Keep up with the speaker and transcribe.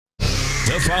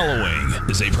The following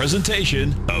is a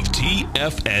presentation of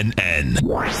TFNN.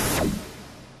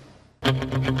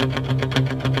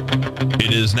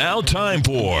 It is now time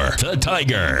for the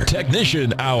Tiger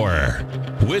Technician Hour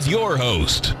with your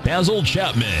host, Basil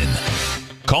Chapman.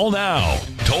 Call now,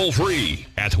 toll free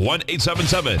at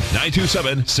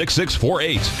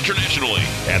 1-877-927-6648. Internationally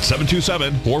at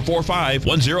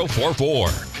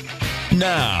 727-445-1044.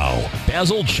 Now,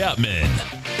 Basil Chapman.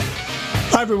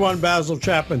 Hi everyone, Basil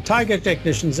Chapman, Tiger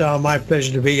Technicians Hour. My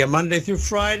pleasure to be here Monday through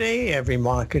Friday, every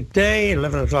market day,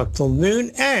 11 o'clock till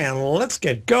noon. And let's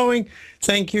get going.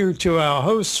 Thank you to our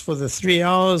hosts for the 3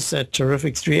 hours, that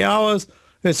terrific 3 hours.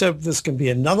 Let's hope this can be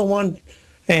another one.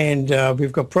 And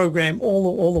we've got program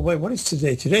all the way. What is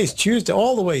today? Today's Tuesday,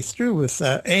 all the way through with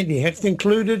Andy Hecht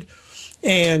included.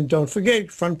 And don't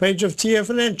forget, front page of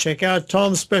TFNN, check out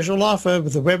Tom's special offer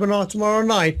with the webinar tomorrow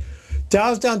night.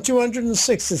 Dow's down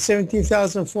 206 at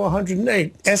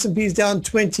 17,408. S&P's down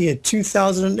 20 at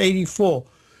 2,084.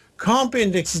 Comp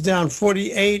index is down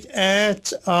 48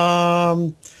 at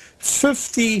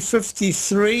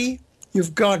 53.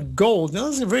 You've got gold. Now,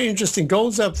 this is very interesting.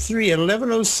 Gold's up 3 at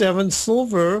 1107.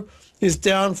 Silver is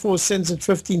down 4 cents at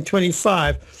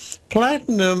 1525.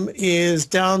 Platinum is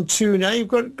down 2. Now you've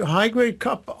got high-grade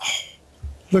copper. Oh,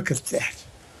 look at that.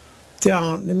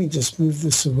 Down. Let me just move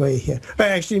this away here.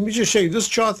 Actually, let me just show you this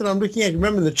chart that I'm looking at.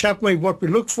 Remember the Chapman wave, what we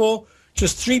look for?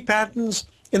 Just 3 patterns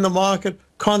in the market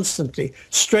constantly.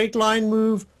 Straight line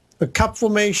move, a cup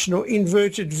formation or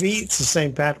inverted V, it's the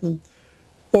same pattern.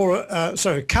 Or,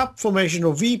 cup formation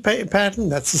or V pattern,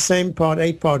 that's the same, part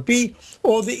A, part B.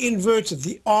 Or the inverted,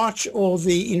 the arch or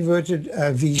the inverted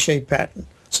V-shaped pattern.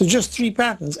 So just 3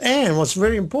 patterns. And what's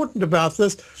very important about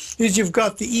this is you've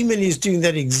got the E-minis doing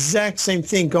that exact same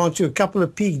thing, gone to a couple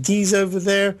of peak Ds over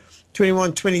there.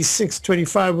 21, 26,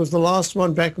 25 was the last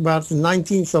one back about the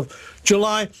 19th of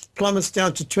July. Plummets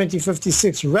down to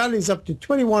 2056, rallies up to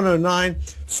 2109,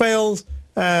 fails,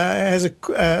 has a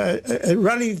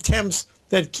rally attempts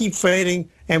that keep fading,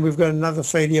 and we've got another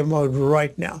failure mode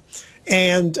right now.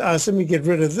 And so let me get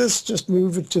rid of this, just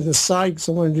move it to the side because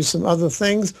I want to do some other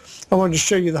things. I want to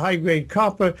show you the high-grade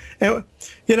copper. And,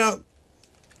 you know,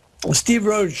 Steve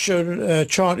Rhodes showed a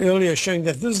chart earlier showing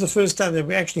that this is the first time that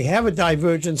we actually have a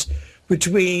divergence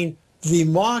between the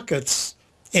markets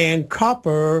and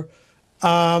copper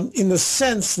in the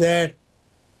sense that,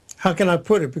 how can I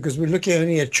put it? Because we're looking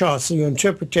only at charts, so your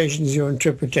interpretation is your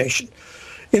interpretation.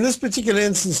 In this particular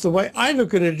instance, the way I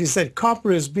look at it is that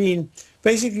copper has been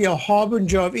basically a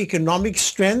harbinger of economic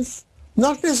strength,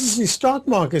 not necessarily stock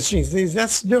market strength.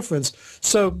 That's the difference.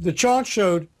 So the chart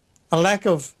showed a lack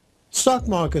of stock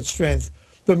market strength.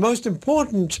 But most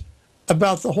important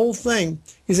about the whole thing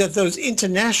is that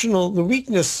the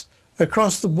weakness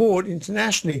across the board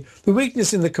internationally, the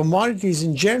weakness in the commodities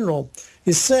in general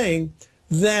is saying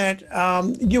that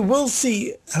you will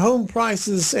see home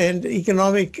prices and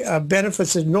economic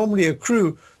benefits that normally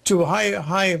accrue to a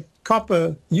high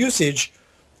copper usage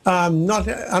not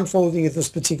unfolding at this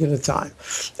particular time.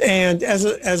 And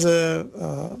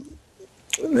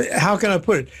how can I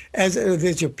put it?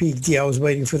 There's your peak D. I was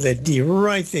waiting for that D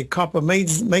right there. Copper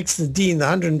makes the D in the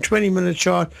 120-minute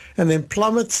chart and then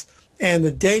plummets. And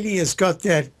the daily has got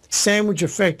that sandwich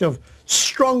effect of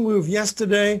strong move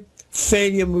yesterday,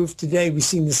 failure move today. We've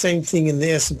seen the same thing in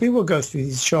the S&P. We'll go through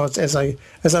these charts as I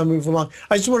move along.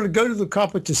 I just want to go to the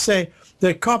copper to say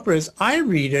that copper, as I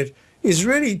read it, is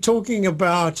really talking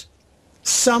about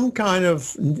some kind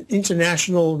of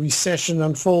international recession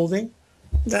unfolding.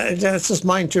 That's just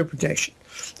my interpretation.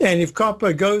 And if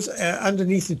copper goes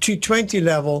underneath the 220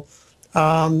 level,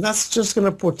 that's just going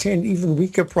to portend even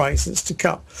weaker prices to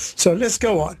come. So let's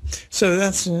go on. So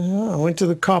that's, I went to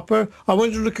the copper. I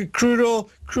wanted to look at crude oil.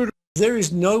 There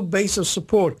is no base of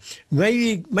support.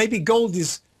 Maybe gold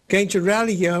is going to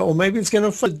rally here, or maybe it's going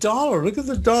to fall. The dollar, look at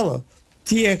the dollar,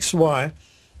 DXY.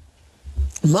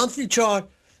 Monthly chart,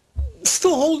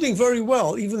 still holding very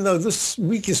well, even though this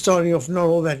week is starting off not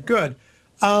all that good.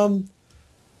 I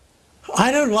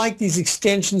don't like these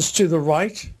extensions to the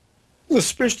right,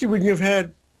 especially when you've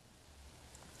had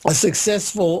a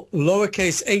successful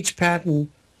lowercase h pattern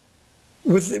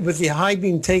with the high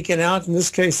being taken out, in this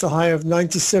case the high of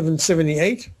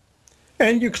 97.78,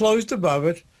 and you closed above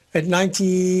it at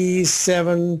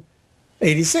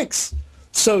 97.86.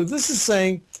 So this is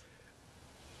saying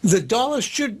the dollar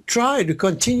should try to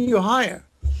continue higher.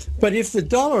 But if the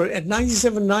dollar at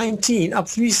 97.19, up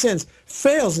 3 cents,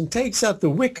 fails and takes out the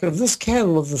wick of this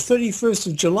candle of the 31st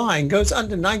of July and goes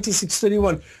under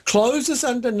 96.31, closes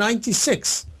under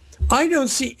 96, I don't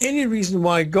see any reason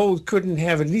why gold couldn't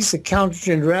have at least a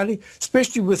counter-trend rally,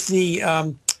 especially with the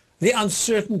the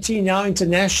uncertainty now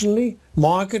internationally,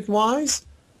 market-wise.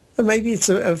 Maybe it's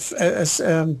a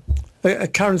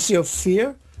currency of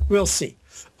fear. We'll see.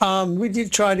 We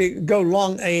did try to go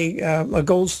long a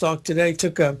gold stock today.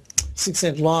 Took a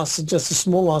 6-cent loss, just a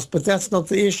small loss, but that's not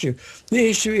the issue. The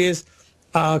issue is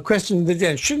question of the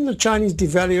day. Shouldn't the Chinese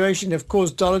devaluation have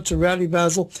caused dollar to rally,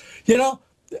 Basil? You know,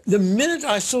 the minute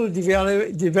I saw the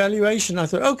devaluation, I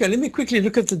thought, okay, let me quickly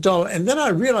look at the dollar. And then I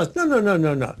realized,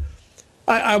 no.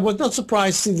 I was not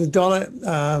surprised to see the dollar.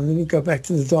 Let me go back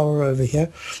to the dollar over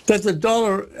here. That the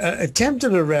dollar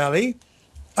attempted a rally,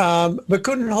 but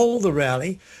couldn't hold the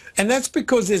rally. And that's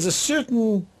because there's a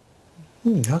certain,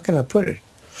 how can I put it?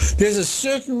 There's a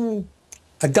certain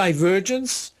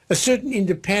divergence, a certain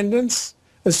independence,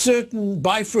 a certain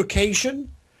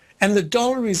bifurcation. And the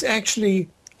dollar is actually,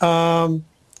 the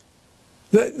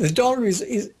dollar is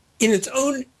in its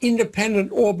own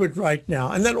independent orbit right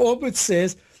now. And that orbit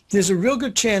says, there's a real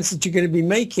good chance that you're going to be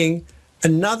making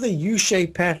another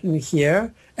U-shaped pattern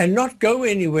here and not go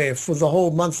anywhere for the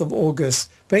whole month of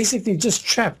August, basically just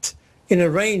trapped in a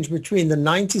range between the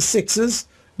 96s,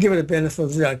 give it a benefit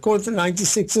of the doubt, call it the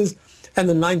 96s and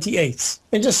the 98s,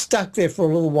 and just stuck there for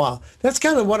a little while. That's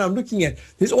kind of what I'm looking at.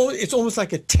 It's almost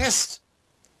like a test.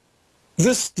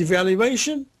 This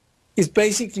devaluation is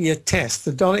basically a test.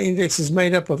 The dollar index is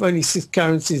made up of only 6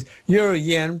 currencies, euro,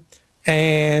 yen,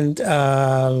 and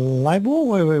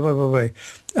LIBOR, wait.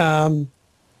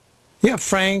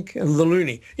 Franc and the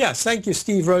loonie. Yes, thank you,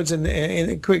 Steve Rhodes, and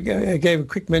gave a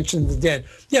quick mention of the debt.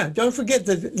 Yeah, don't forget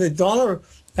that the dollar,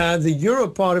 the euro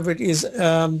part of it is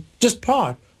just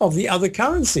part of the other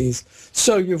currencies.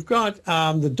 So you've got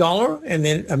the dollar and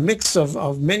then a mix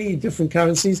of many different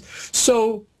currencies.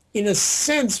 So in a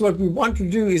sense, what we want to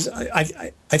do is, I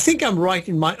think I'm right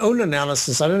in my own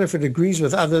analysis. I don't know if it agrees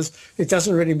with others. It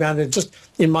doesn't really matter. Just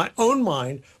in my own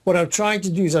mind, what I've tried to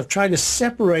do is I've tried to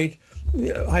separate.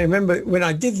 I remember when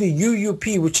I did the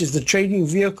UUP, which is the trading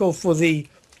vehicle for the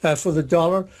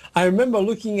dollar, I remember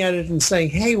looking at it and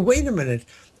saying, hey, wait a minute.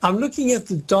 I'm looking at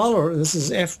the dollar. This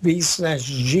is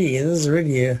FB/G, and this is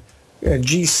already a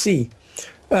GC.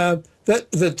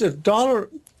 The dollar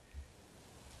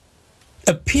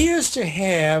appears to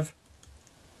have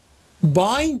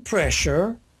buying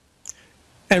pressure.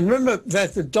 And remember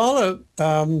that the dollar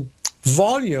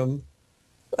volume,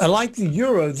 like the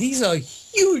euro, these are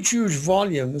huge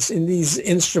volumes in these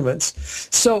instruments.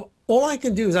 So all I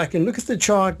can do is I can look at the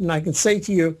chart and I can say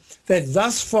to you that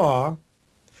thus far,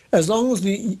 as long as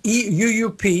the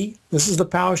UUP, this is the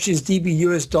Power Shares DB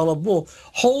US dollar bull,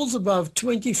 holds above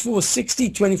 2460,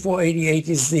 2488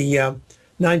 is the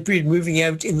 9-period moving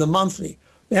average in the monthly.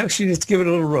 Actually, let's give it a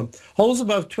little room. Holds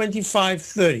above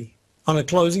 2530 on a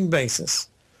closing basis.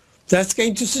 That's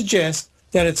going to suggest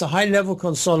that it's a high-level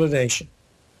consolidation.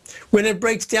 When it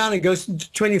breaks down and goes into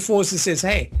 24s, it says,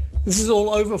 hey, this is all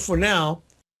over for now.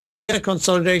 A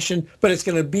consolidation, but it's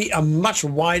going to be a much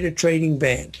wider trading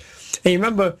band. And you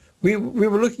remember, we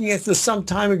were looking at this some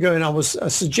time ago, and I was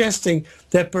suggesting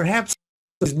that perhaps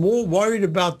is more worried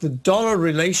about the dollar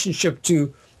relationship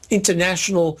to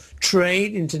international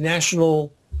trade,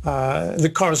 international,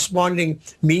 the corresponding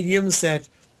mediums that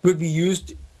would be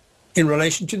used in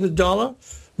relation to the dollar,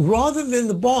 rather than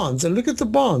the bonds. And look at the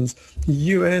bonds,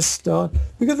 US stock.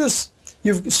 Look at this.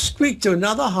 You've squeaked to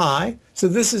another high. So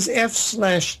this is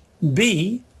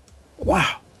F/B.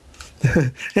 Wow.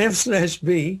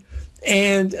 F/B.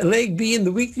 And leg B in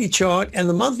the weekly chart and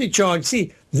the monthly chart.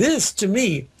 See, this to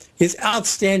me is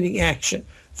outstanding action.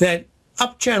 That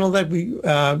up channel that we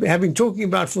have been talking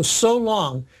about for so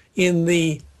long in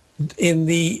the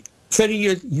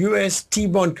 30-year US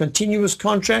T-bond continuous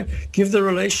contract. Give the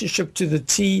relationship to the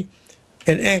T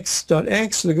and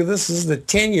X.X. Look at this. This is the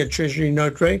 10-year Treasury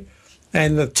note rate.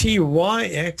 And the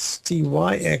TYX.X,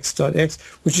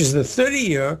 which is the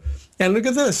 30-year. And look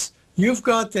at this. You've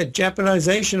got that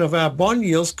Japanization of our bond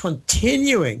yields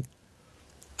continuing.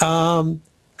 And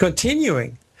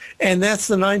that's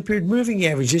the 9-period moving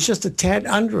average. It's just a tad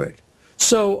under it.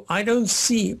 So I don't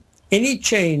see any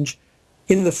change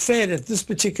in the Fed at this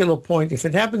particular point. If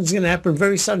it happens, it's going to happen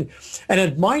very suddenly. And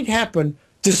it might happen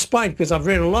despite, because I've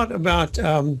read a lot about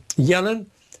Yellen,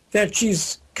 that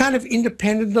she's kind of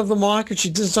independent of the market.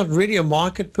 She's just not really a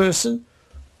market person.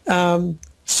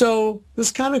 So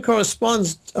this kind of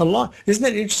corresponds a lot. Isn't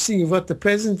that interesting? You've got the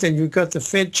president and you've got the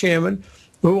Fed chairman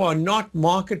who are not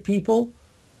market people.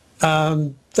 They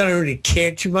don't really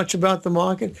care too much about the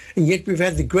market. And yet we've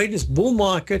had the greatest bull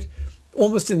market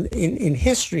almost in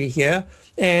history here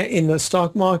in the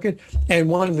stock market, and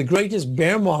one of the greatest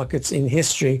bear markets in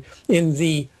history in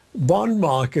the bond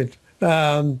market,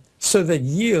 so that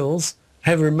yields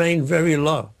have remained very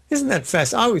low. Isn't that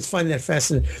fascinating? I always find that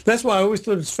fascinating. That's why I always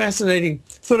thought it's fascinating.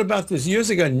 Thought about this years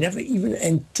ago. Never even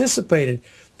anticipated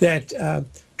that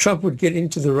Trump would get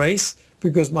into the race,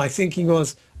 because my thinking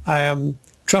was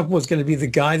Trump was going to be the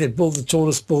guy that built the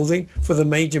tallest building for the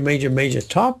major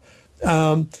top.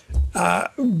 But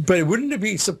wouldn't it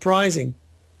be surprising?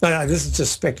 This is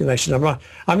just speculation. I'm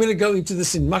going to go into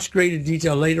this in much greater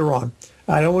detail later on.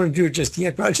 I don't want to do it just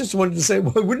yet, but I just wanted to say,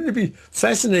 well, wouldn't it be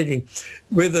fascinating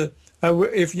whether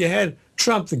if you had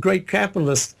Trump, the great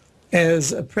capitalist,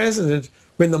 as a president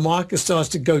when the market starts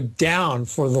to go down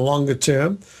for the longer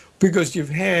term, because you've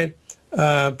had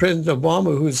President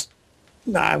Obama, who's,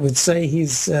 I would say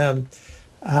he's, I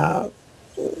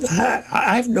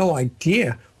have no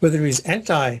idea whether he's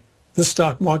anti the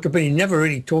stock market, but he never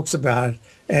really talks about it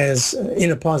as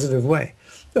in a positive way.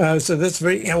 So that's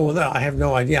very, although I have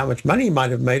no idea how much money he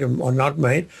might have made or not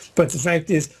made, but the fact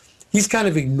is he's kind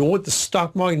of ignored the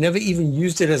stock market, never even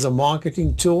used it as a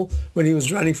marketing tool when he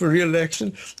was running for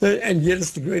re-election, and yet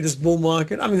it's the greatest bull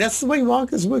market. I mean, that's the way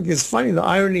markets work. It's funny, the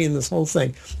irony in this whole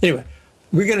thing. Anyway,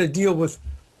 we're going to deal with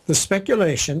the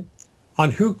speculation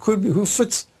on who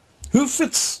fits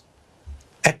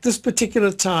at this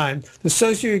particular time, the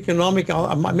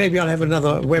socioeconomic, maybe I'll have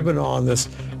another webinar on this.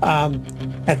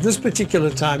 At this particular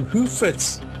time, who's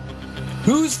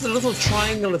the little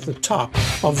triangle at the top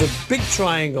of the big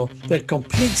triangle that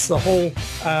completes the whole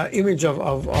image of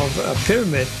a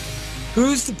pyramid?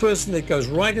 Who's the person that goes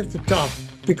right at the top?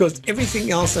 Because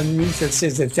everything else underneath it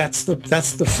says that's the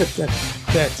fit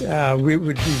that we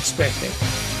would be expecting.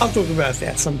 I'll talk about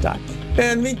that sometime.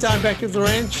 And meantime, back at the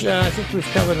ranch, I think we've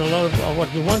covered a lot of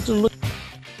what we want to look.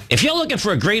 If you're looking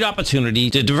for a great opportunity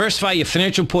to diversify your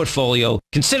financial portfolio,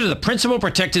 consider the Principal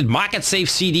Protected Market Safe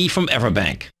CD from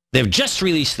Everbank. They've just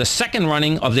released the second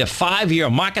running of their 5-year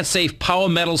Market Safe Power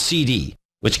Metal CD,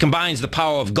 which combines the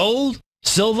power of gold,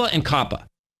 silver, and copper.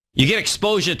 You get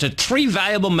exposure to 3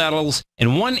 valuable metals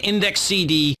in one index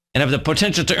CD and have the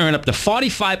potential to earn up to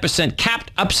 45% capped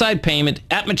upside payment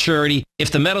at maturity if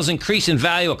the metals increase in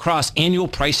value across annual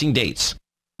pricing dates.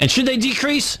 And should they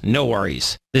decrease? No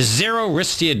worries. There's zero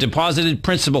risk to your deposited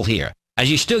principal here, as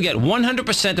you still get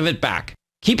 100% of it back.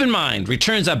 Keep in mind,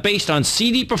 returns are based on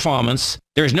CD performance.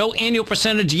 There is no annual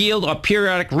percentage yield or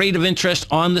periodic rate of interest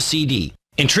on the CD.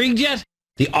 Intrigued yet?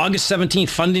 The August 17th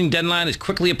funding deadline is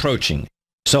quickly approaching.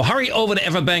 So hurry over to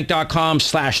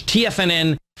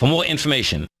everbank.com/TFNN for more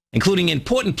information, including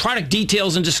important product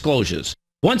details and disclosures.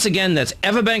 Once again, that's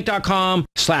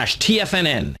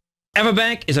everbank.com/TFNN.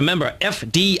 Everbank is a member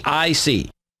FDIC.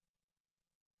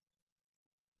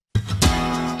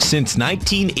 Since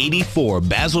 1984,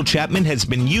 Basil Chapman has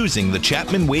been using the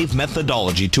Chapman Wave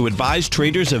methodology to advise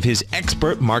traders of his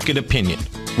expert market opinion.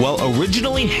 While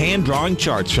originally hand-drawing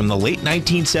charts from the late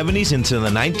 1970s into the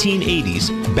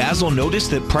 1980s, Basil noticed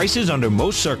that prices under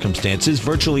most circumstances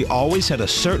virtually always had a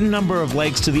certain number of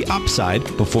legs to the upside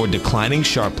before declining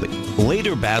sharply.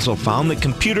 Later, Basil found that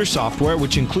computer software,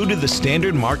 which included the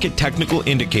standard market technical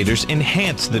indicators,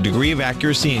 enhanced the degree of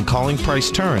accuracy in calling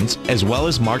price turns, as well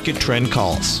as market trend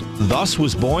calls. Thus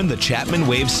was born the Chapman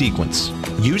Wave sequence.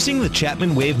 Using the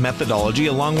Chapman Wave methodology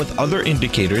along with other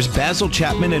indicators, Basil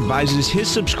Chapman advises his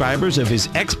subscribers of his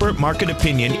expert market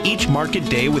opinion each market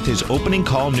day with his opening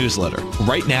call newsletter.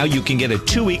 Right now, you can get a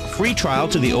 2-week free trial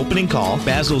to the opening call,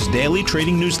 Basil's daily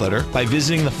trading newsletter, by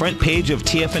visiting the front page of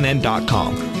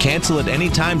TFNN.com. Cancel at any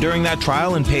time during that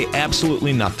trial and pay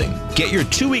absolutely nothing. Get your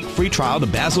 2-week free trial to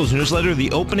Basil's newsletter,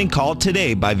 The Opening Call,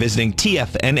 today by visiting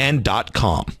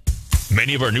TFNN.com.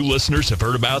 Many of our new listeners have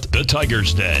heard about the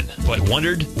Tiger's Den, but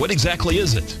wondered, what exactly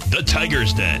is it? The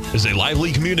Tiger's Den is a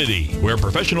lively community where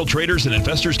professional traders and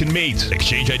investors can meet,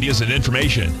 exchange ideas and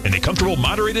information in a comfortable,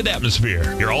 moderated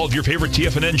atmosphere. Hear all of your favorite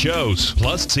TFNN shows,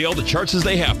 plus see all the charts as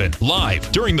they happen live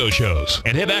during those shows,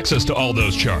 and have access to all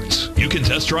those charts. You can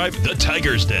test drive the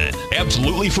Tiger's Den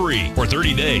absolutely free for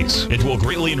 30 days. It will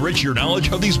greatly enrich your knowledge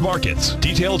of these markets.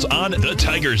 Details on the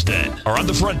Tiger's Den are on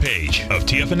the front page of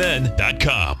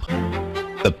TFNN.com.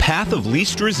 The Path of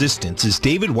Least Resistance is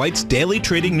David White's daily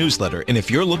trading newsletter, and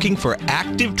if you're looking for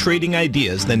active trading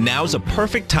ideas, then now's a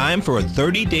perfect time for a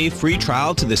 30-day free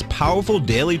trial to this powerful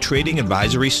daily trading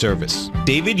advisory service.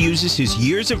 David uses his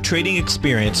years of trading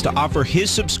experience to offer his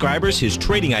subscribers his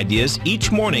trading ideas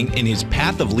each morning in his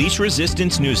Path of Least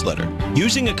Resistance newsletter.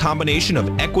 Using a combination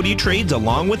of equity trades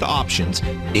along with options,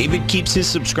 David keeps his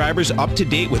subscribers up to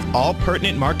date with all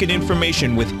pertinent market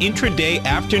information with intraday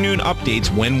afternoon updates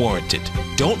when warranted.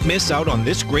 Don't miss out on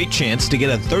this great chance to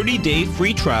get a 30-day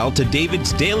free trial to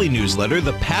David's daily newsletter,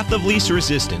 The Path of Least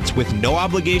Resistance, with no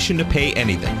obligation to pay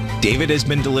anything. David has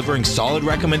been delivering solid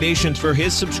recommendations for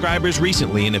his subscribers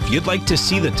recently, and if you'd like to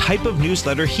see the type of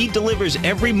newsletter he delivers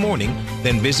every morning,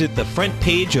 then visit the front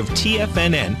page of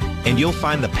TFNN and you'll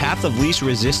find The Path of Least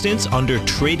Resistance under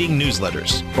Trading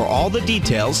Newsletters. For all the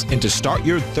details and to start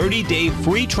your 30-day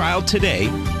free trial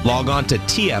today, log on to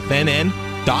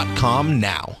TFNN.com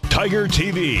now. Tiger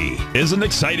TV is an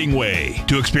exciting way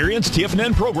to experience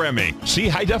TFNN programming. See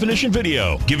high-definition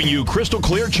video, giving you crystal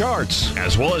clear charts,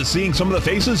 as well as seeing some of the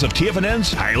faces of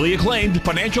TFNN's highly acclaimed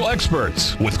financial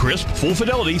experts with crisp,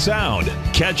 full-fidelity sound.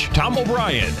 Catch Tom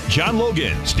O'Brien, John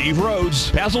Logan, Steve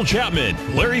Rhodes, Basil Chapman,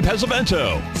 Larry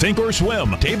Pesavento, Think or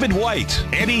Swim, David White,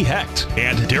 Andy Hecht,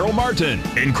 and Daryl Martin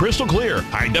in crystal clear,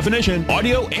 high-definition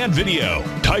audio and video.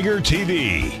 Tiger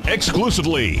TV,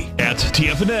 exclusively at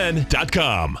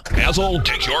TFNN.com. Basil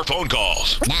takes your phone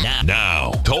calls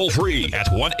now. Toll free at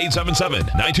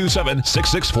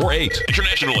 1-877-927-6648.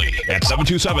 Internationally at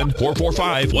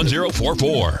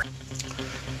 727-445-1044.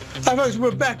 Hi folks, we're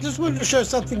back. Just wanted to show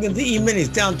something in the E-mini. It's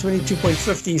down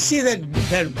 22.50. You see that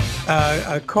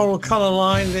coral color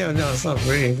line there? No, it's not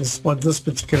really. This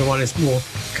particular one is more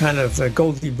kind of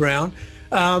goldy brown.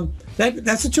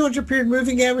 That's a 200-period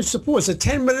moving average support. It's a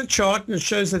 10-minute chart, and it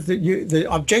shows that the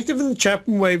objective of the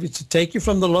Chapman wave is to take you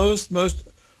from the lowest, most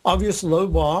obvious low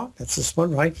bar. That's this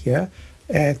one right here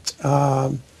at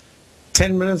 10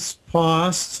 minutes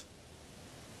past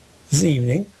this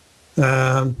evening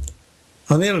on the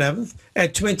 11th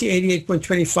at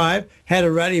 2088.25. Had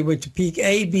a rally, went to peak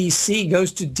A, B, C,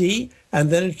 goes to D, and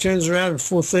then it turns around at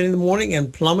 4:30 in the morning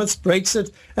and plummets, breaks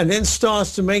it, and then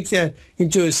starts to make that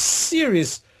into a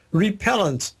serious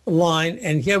repellent line,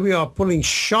 and here we are pulling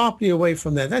sharply away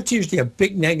from that. That's usually a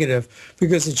big negative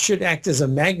because it should act as a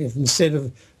magnet instead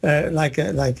of like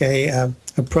a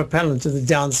propellant to the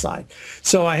downside.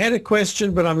 So I had a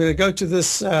question, but I'm going to go to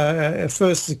this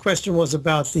first. The question was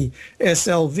about the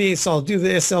SLV, so I'll do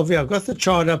the SLV. I've got the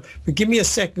chart up, but give me a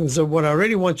second. So what I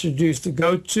really want you to do is to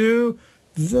go to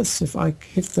this. If I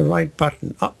hit the right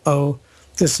button,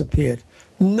 disappeared.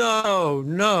 No,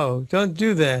 don't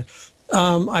do that.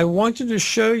 I wanted to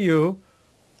show you,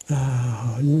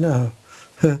 no,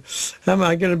 am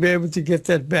I going to be able to get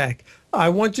that back? I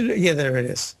want you to, yeah, there it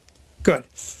is. Good.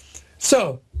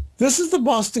 So this is the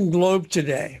Boston Globe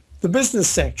today, the business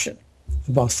section,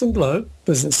 the Boston Globe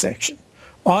business section.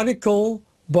 Article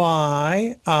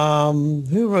by,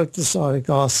 who wrote this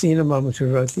article? I'll see in a moment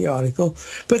who wrote the article.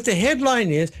 But the headline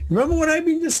is, remember what I've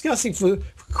been discussing for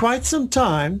quite some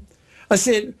time. I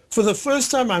said, for the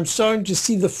first time, I'm starting to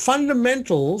see the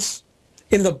fundamentals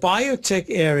in the biotech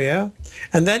area,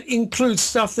 and that includes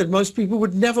stuff that most people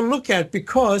would never look at,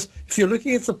 because if you're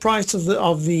looking at the price of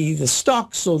the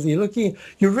stocks, or you're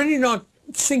really not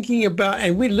thinking about,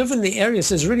 and we live in the area,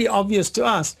 so it's really obvious to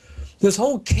us, this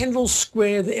whole Kendall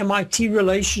Square, the MIT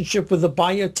relationship with the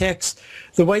biotechs,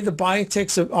 the way the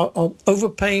biotechs are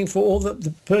overpaying for all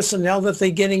the personnel that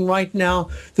they're getting right now,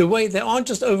 the way they aren't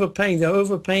just overpaying, they're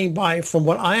overpaying by, from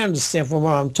what I understand, from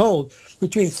what I'm told,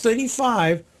 between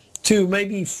 35 to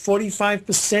maybe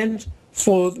 45%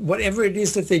 for whatever it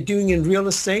is that they're doing in real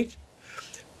estate.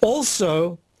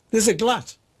 Also, there's a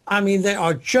glut. I mean, they're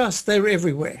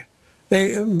everywhere.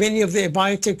 Many of their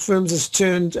biotech firms has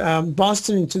turned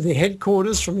Boston into their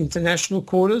headquarters from international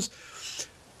quarters.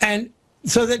 And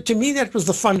so that, to me, that was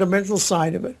the fundamental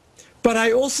side of it. But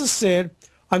I also said,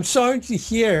 I'm starting to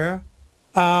hear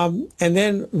and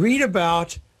then read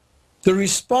about the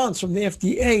response from the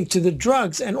FDA to the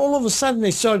drugs. And all of a sudden,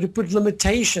 they started to put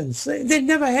limitations. They'd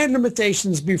never had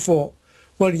limitations before.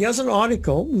 Well, here's an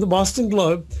article in the Boston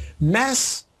Globe.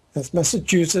 that's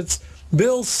Massachusetts,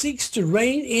 bill seeks to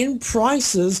rein in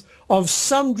prices of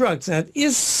some drugs. Now, it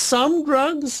is some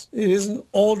drugs. It isn't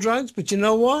all drugs. But you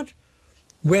know what?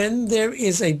 When there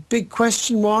is a big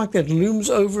question mark that looms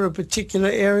over a particular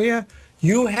area,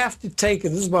 you have to take it.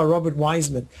 This is by Robert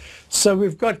Wiseman. So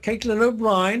we've got Caitlin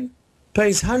O'Brien,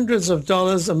 pays hundreds of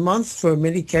dollars a month for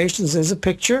medications. There's a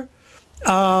picture.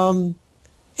 And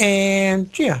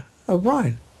yeah,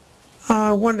 O'Brien.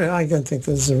 I don't think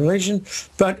there's a relation,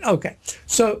 but okay.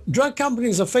 So drug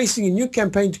companies are facing a new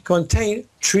campaign to contain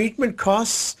treatment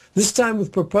costs, this time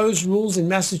with proposed rules in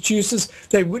Massachusetts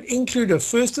that would include a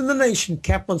first-in-the-nation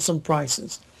cap on some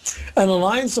prices. An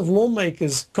alliance of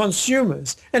lawmakers,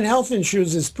 consumers, and health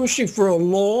insurers is pushing for a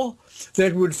law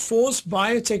that would force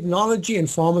biotechnology and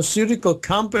pharmaceutical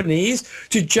companies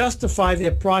to justify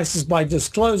their prices by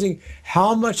disclosing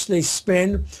how much they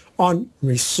spend on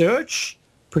research,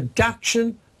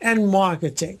 production, and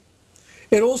marketing.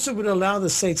 It also would allow the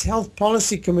state's Health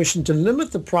Policy Commission to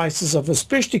limit the prices of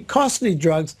especially costly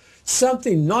drugs,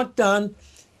 something not done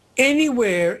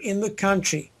anywhere in the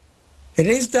country. It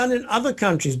is done in other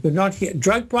countries, but not here.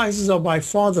 Drug prices are by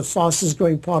far the fastest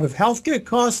growing part of healthcare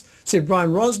costs, said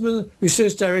Brian Rosman,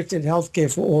 Research Director at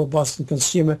Healthcare for All, Boston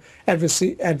Consumer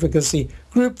Advocacy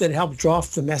Group that helped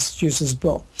draft the Massachusetts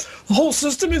bill. The whole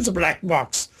system is a black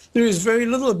box. There is very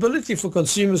little ability for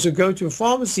consumers who go to a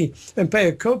pharmacy and pay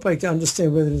a copay to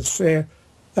understand whether it's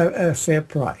a fair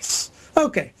price.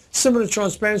 Okay, similar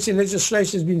transparency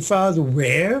legislation has been filed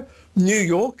where? New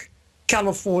York,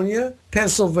 California,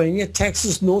 Pennsylvania,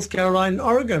 Texas, North Carolina, and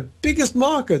Oregon. Biggest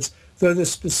markets, though the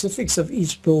specifics of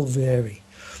each bill vary.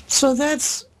 So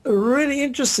that's really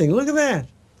interesting. Look at that.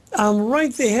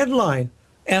 Right the headline.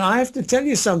 And I have to tell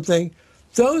you something.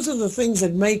 Those are the things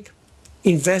that make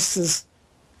investors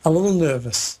a little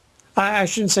nervous. I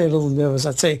shouldn't say a little nervous.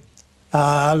 I'd say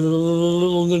a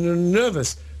little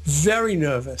nervous, very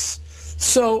nervous.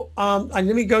 So let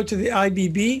me go to the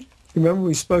IBB. Remember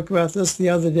we spoke about this the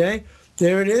other day.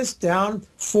 There it is, down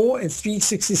 4 at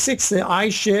 366. The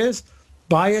iShares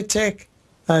Biotech,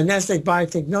 NASDAQ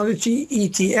Biotechnology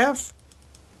ETF.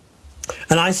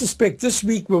 And I suspect this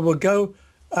week we will go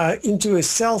into a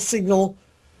sell signal,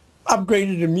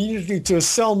 upgraded immediately to a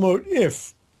sell mode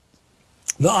if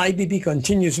the IBB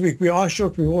continues weak. We are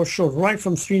short right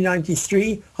from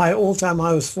 393. All-time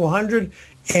high was 400.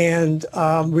 And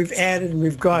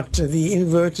we've got the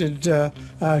inverted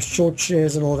short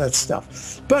shares and all that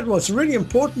stuff. But what's really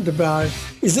important about it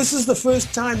is this is the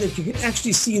first time that you can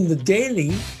actually see in the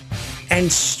daily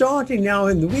and starting now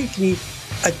in the weekly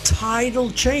a tidal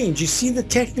change. You see the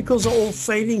technicals are all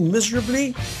fading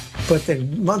miserably, but the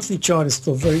monthly chart is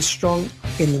still very strong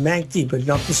in the MACD, but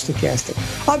not the stochastic.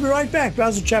 I'll be right back.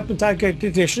 Basil Chapman, Tiger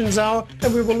Conditions Hour,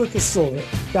 and we will look at silver.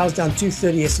 Dow's down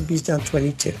 230, S&P's down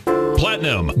 22.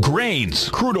 Platinum, grains,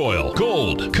 crude oil,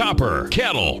 gold, copper,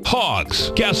 cattle,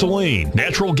 hogs, gasoline,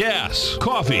 natural gas,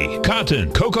 coffee,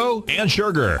 cotton, cocoa, and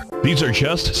sugar. These are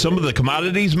just some of the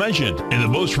commodities mentioned in the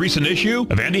most recent issue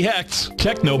of Andy Hecht's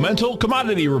Techno-Mental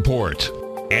Commodity Report.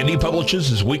 Andy publishes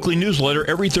his weekly newsletter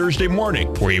every Thursday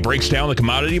morning where he breaks down the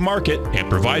commodity market and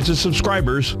provides his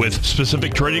subscribers with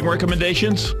specific trading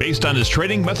recommendations based on his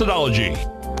trading methodology.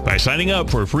 By signing up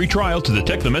for a free trial to the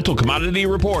Techno-Mental Commodity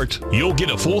Report, you'll get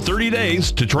a full 30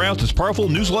 days to try out this powerful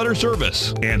newsletter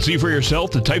service and see for yourself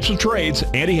the types of trades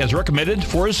Andy has recommended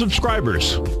for his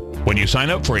subscribers. When you sign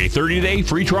up for a 30-day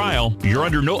free trial, you're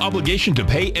under no obligation to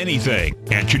pay anything.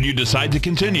 And should you decide to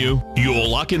continue, you will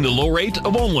lock in the low rate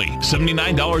of only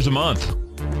 $79 a month.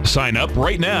 Sign up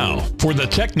right now for the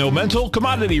Techno-Mental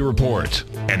Commodity Report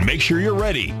and make sure you're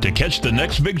ready to catch the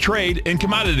next big trade in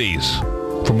commodities.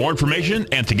 For more information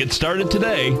and to get started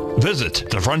today, visit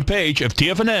the front page of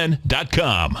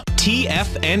TFNN.com.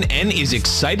 TFNN is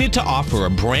excited to offer a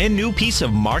brand new piece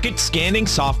of market scanning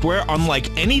software unlike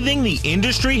anything the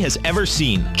industry has ever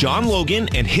seen. John Logan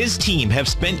and his team have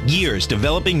spent years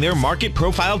developing their market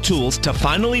profile tools to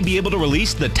finally be able to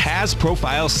release the TAS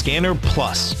Profile Scanner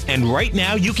Plus. And right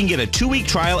now you can get a 2-week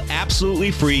trial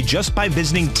absolutely free just by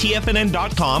visiting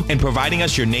TFNN.com and providing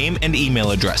us your name and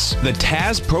email address. The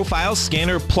TAS Profile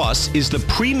Scanner Plus is the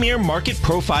premier market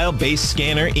profile-based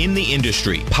scanner in the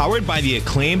industry. Powered by the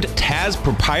acclaimed TAS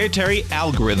proprietary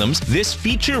algorithms, this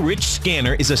feature-rich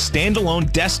scanner is a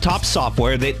standalone desktop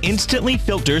software that instantly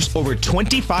filters over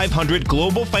 2,500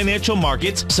 global financial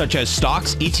markets such as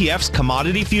stocks, ETFs,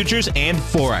 commodity futures, and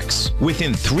Forex.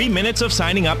 Within 3 minutes of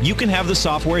signing up, you can have the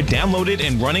software downloaded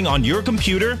and running on your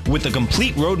computer with a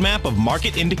complete roadmap of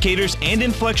market indicators and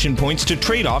inflection points to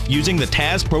trade off using the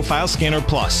TAS Profile Scanner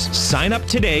Plus. Sign up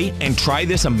today and try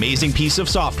this amazing piece of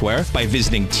software by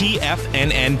visiting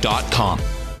TFNN.com.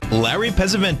 Larry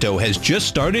Pesavento has just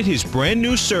started his brand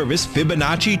new service,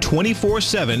 Fibonacci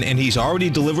 24/7, and he's already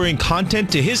delivering content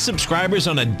to his subscribers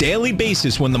on a daily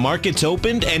basis when the market's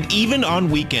opened and even on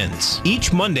weekends.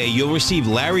 Each Monday, you'll receive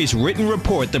Larry's written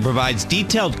report that provides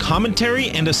detailed commentary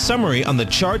and a summary on the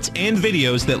charts and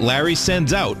videos that Larry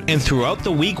sends out. And throughout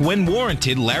the week, when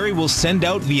warranted, Larry will send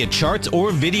out via charts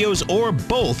or videos or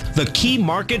both the key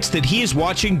markets that he is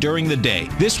watching during the day.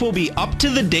 This will be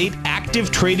up-to-the-date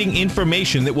active trading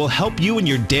information that will will help you in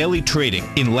your daily trading.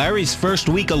 In Larry's first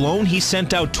week alone, he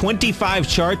sent out 25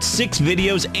 charts, 6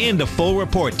 videos, and a full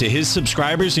report to his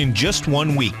subscribers in just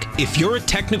 1 week. If you're a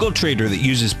technical trader that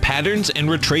uses patterns and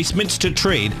retracements to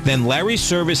trade, then Larry's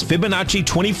service Fibonacci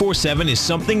 24/7 is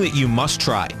something that you must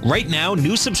try. Right now,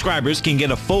 new subscribers can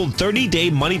get a full 30-day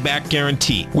money-back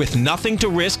guarantee. With nothing to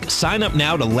risk, sign up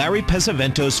now to Larry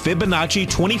Pesavento's Fibonacci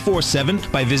 24/7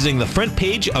 by visiting the front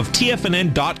page of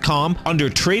TFNN.com under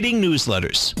Trading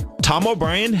Newsletters. Tom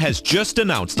O'Brien has just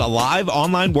announced a live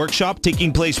online workshop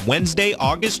taking place Wednesday,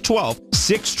 August 12th,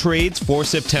 6 trades for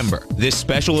September. This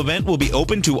special event will be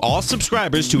open to all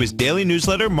subscribers to his daily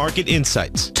newsletter, Market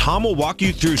Insights. Tom will walk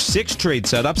you through 6 trade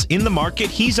setups in the market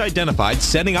he's identified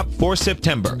setting up for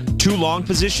September. 2 long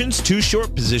positions, 2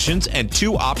 short positions, and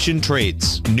 2 option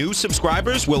trades. New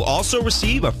subscribers will also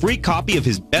receive a free copy of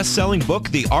his best-selling book,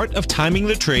 The Art of Timing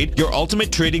the Trade, Your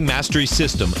Ultimate Trading Mastery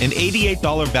System, an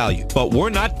 $88 value. But we're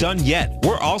not done yet.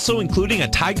 We're also including a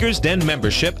Tiger's Den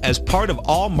membership as part of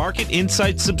all Market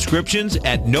Insights subscriptions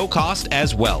at no cost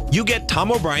as well. You get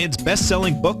Tom O'Brien's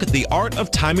best-selling book, The Art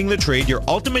of Timing the Trade, Your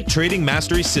Ultimate Trading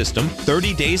Mastery System,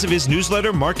 30 days of his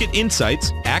newsletter, Market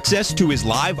Insights, access to his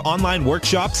live online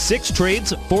workshop, 6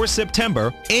 trades for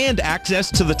September, and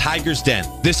access to the Tiger's Den.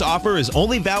 This offer is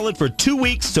only valid for 2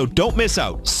 weeks, so don't miss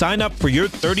out. Sign up for your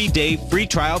 30-day free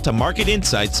trial to Market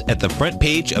Insights at the front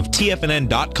page of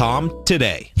TFNN.com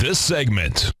today. This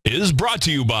segment is brought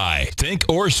to you by Think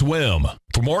or Swim.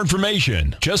 For more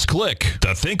information, just click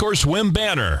the Think or Swim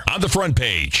banner on the front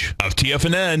page of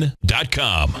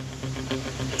TFNN.com.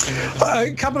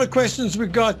 A couple of questions we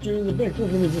got during the break.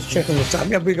 Let me just check on the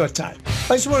time. Yeah, we got time.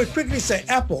 I just want to quickly say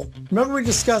Apple. Remember we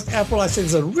discussed Apple? I said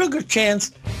there's a real good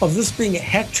chance of this being a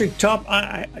hat trick top.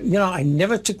 I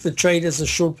never took the trade as a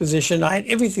short position. I had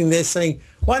everything there saying,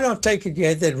 why not take it? You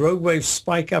had that rogue wave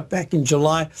spike up back in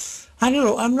July. I don't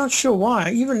know. I'm not sure why.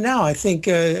 Even now, I think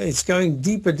it's going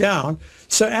deeper down.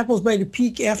 So Apple's made a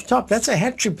peak F top. That's a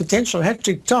hat trick, potential hat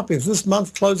trick top. If this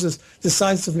month closes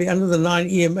decisively under the 9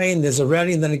 EMA and there's a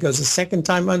rally and then it goes a second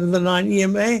time under the 9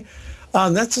 EMA,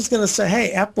 that's just going to say,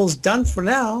 hey, Apple's done for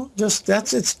now.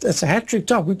 That's a hat trick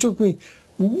top. We took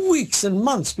weeks and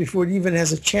months before it even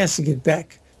has a chance to get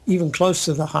back even close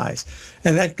to the highs.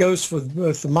 And that goes for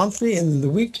both the monthly and the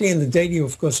weekly, and the daily,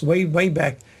 of course, way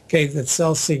back gave that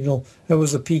sell signal. That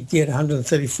was a peak day at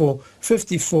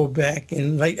 134.54 back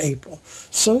in late April.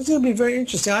 So it's going to be very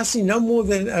interesting. I see no more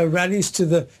than rallies to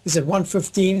the, is it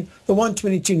 115, the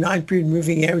 122 9-period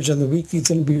moving average on the weekly. It's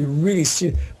going to be really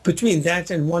between that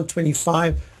and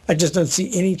 125. I just don't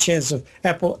see any chance of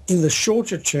Apple in the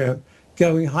shorter term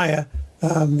going higher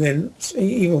than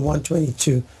even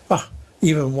 122.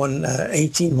 Even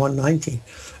 118, 119.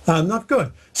 Not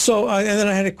good. So, and then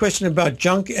I had a question about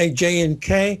junk,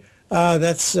 JNK.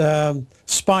 That's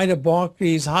Spider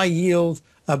Barclays High Yield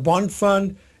Bond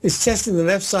Fund. It's testing the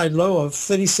left side low of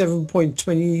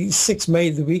 37.26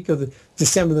 made the week of the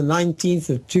December the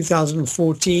 19th of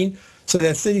 2014. So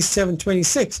they're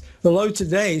 37.26. The low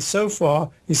today so far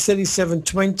is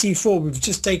 37.24. We've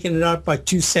just taken it out by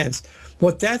 2 cents.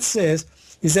 What that says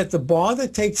is that the bar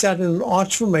that takes out in an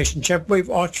arch formation, chap wave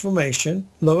arch formation,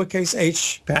 lowercase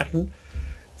h pattern,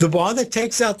 the bar that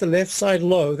takes out the left side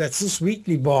low, that's this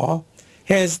weekly bar,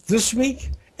 has this week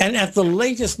and at the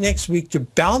latest next week to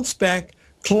bounce back,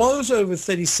 close over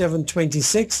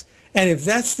 37.26. And if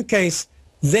that's the case,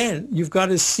 then you've got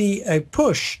to see a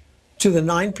push to the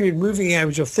 9-period moving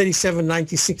average of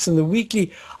 37.96 in the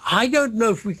weekly. I don't know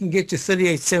if we can get to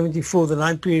 38.74, the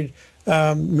 9-period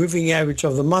moving average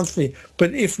of the monthly.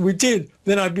 But if we did,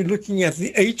 then I'd be looking at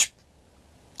the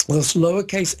this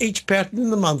lowercase h pattern in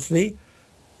the monthly,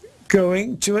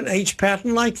 going to an H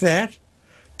pattern like that,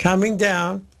 coming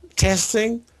down,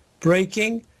 testing,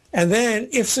 breaking, and then,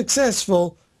 if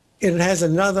successful, it has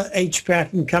another H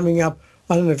pattern coming up.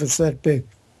 I don't know if it's that big.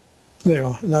 There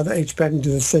are another H pattern to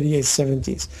the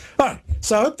 38.70s. All right,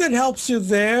 so I hope that helps you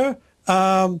there.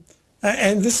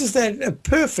 And this is that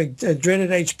perfect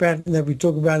dreaded H pattern that we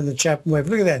talk about in the Chapman wave.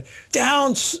 Look at that.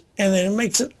 Down, and then it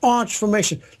makes an arch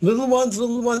formation. Little ones,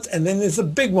 and then there's a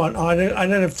big one. I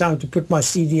don't have time to put my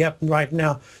CD up right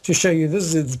now to show you.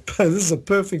 This is a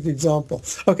perfect example.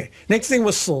 Okay, next thing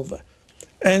was silver.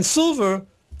 And silver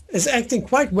is acting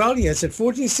quite well here. It's at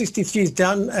 1463. It's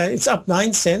down. It's up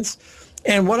 9 cents.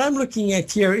 And what I'm looking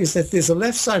at here is that there's a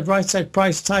left side, right side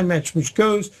price time match, which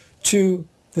goes to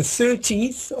the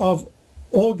 13th of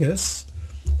August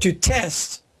to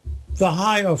test the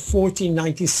high of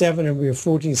 1497, and we're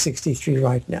 1463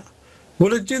 right now.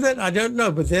 Will it do that? I don't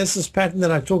know, but there's this pattern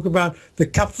that I talk about, the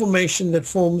cup formation that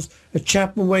forms a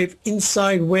Chapman wave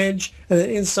inside wedge, and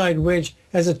that inside wedge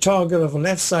has a target of a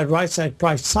left side, right side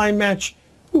price time match.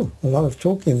 Ooh, a lot of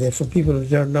talking there for people who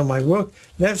don't know my work.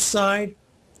 Left side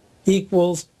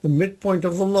equals the midpoint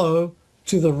of the low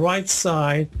to the right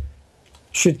side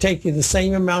should take you the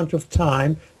same amount of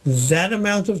time. That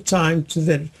amount of time to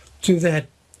that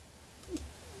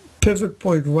pivot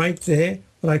point right there,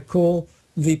 what I call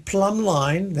the plumb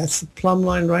line. That's the plumb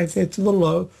line right there to the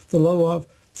low of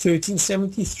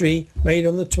 1373, made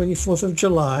on the 24th of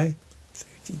July.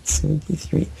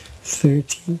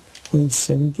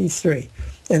 13.73.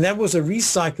 And that was a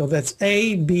recycle. That's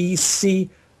A, B, C.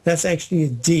 That's actually a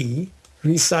D.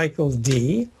 Recycle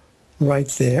D right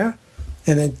there.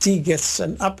 And then D gets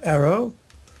an up arrow.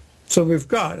 So we've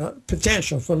got a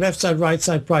potential for left side, right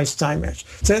side price time match.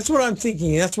 So that's what I'm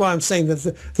thinking. That's why I'm saying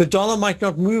that the dollar might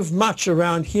not move much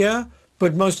around here.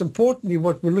 But most importantly,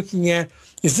 what we're looking at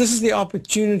is this is the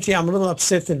opportunity. I'm a little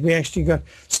upset that we actually got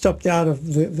stopped out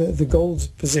of the gold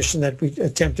position that we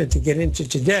attempted to get into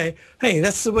today. Hey,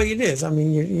 that's the way it is. I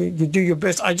mean, you do your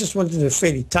best. I just wanted a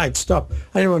fairly tight stop.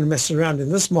 I didn't want to mess around in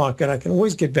this market. I can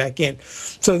always get back in.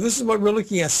 So this is what we're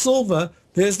looking at. Silver,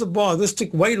 there's the bar. This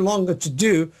took way longer to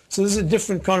do. So this is a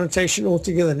different connotation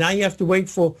altogether. Now you have to wait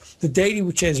for the daily,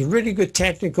 which has really good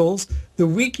technicals, the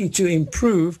weekly to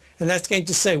improve. And that's going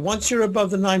to say once you're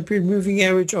above the 9-period moving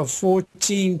average of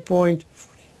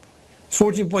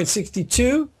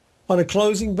 14.62 on a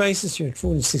closing basis, you're at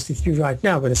 14.63 right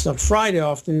now, but it's not Friday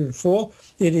afternoon at 4.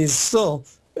 It is still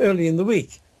early in the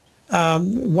week. 1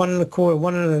 and a quarter,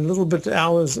 1 and a little bit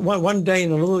hours, one day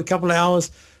and a couple of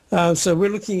hours. So we're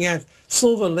looking at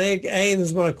silver leg A, and this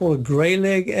is what I call a gray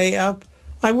leg A up.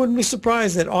 I wouldn't be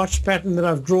surprised that arch pattern that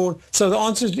I've drawn. So the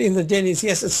answer in the den is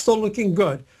yes, it's still looking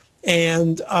good.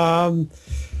 And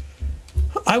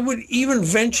I would even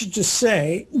venture to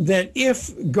say that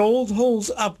if gold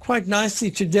holds up quite nicely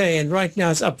today, and right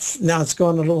now it's up, now it's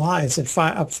gone a little high, it's at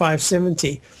up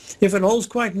 570. If it holds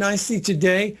quite nicely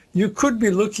today, you could be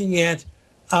looking at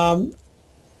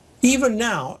even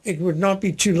now, it would not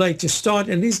be too late to start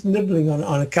at least nibbling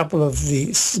on a couple of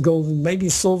the gold and maybe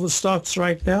silver stocks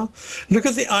right now. Look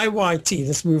at the IYT.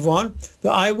 Let's move on.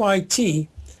 The IYT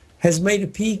has made a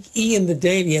peak E in the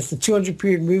daily at the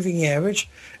 200-period moving average.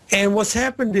 And what's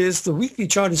happened is the weekly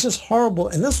chart is just horrible.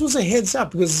 And this was a heads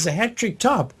up because it's a hat-trick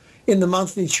top in the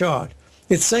monthly chart.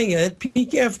 It's saying at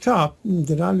peak F top.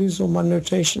 Did I lose all my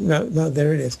notation? No,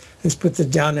 there it is. Let's put the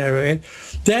down arrow in.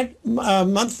 That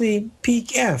monthly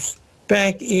peak F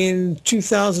back in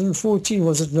 2014,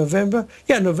 was it November?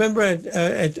 Yeah, November at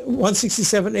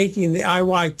 167.80 in the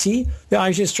IYT, the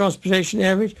IHS Transportation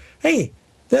Average. Hey,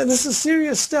 this is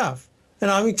serious stuff.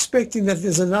 And I'm expecting that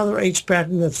there's another H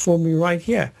pattern that's forming right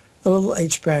here, a little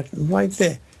H pattern right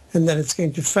there, and that it's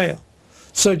going to fail.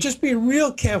 So just be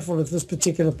real careful at this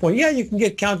particular point. Yeah, you can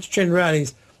get counter-trend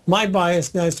rallies. My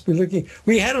bias now is to be looking.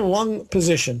 We had a long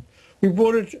position. We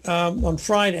bought it on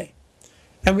Friday,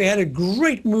 and we had a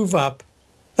great move up.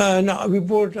 No, we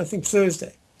bought it, I think,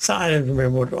 Thursday. So I don't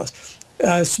remember what it was.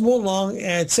 Small long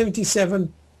at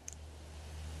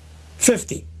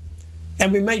 77.50.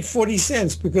 And we made 40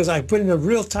 cents because I put in a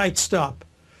real tight stop.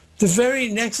 The very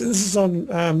next, this is on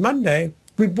Monday,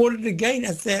 we bought it again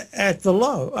at the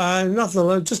low, not the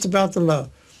low, just about the low.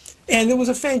 And there was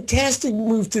a fantastic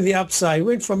move to the upside. It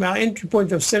went from our entry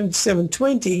point of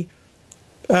 77.20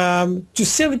 to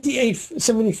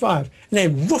 78.75. And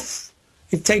then woof,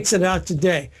 it takes it out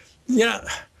today. You know,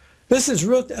 this is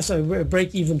real. So we're a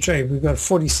break-even trade. We've got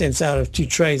 40 cents out of 2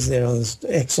 trades there on this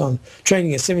Exxon,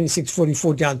 trading at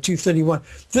 76.44 down 231.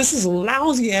 This is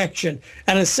lousy action.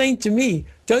 And it's saying to me,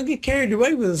 don't get carried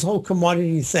away with this whole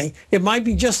commodity thing. It might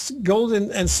be just gold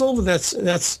and silver that's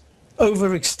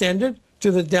overextended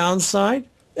to the downside,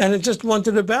 and it just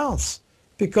wanted to bounce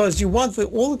because you want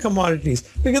all the commodities.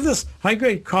 Look at this,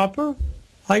 high-grade copper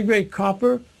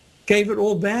gave it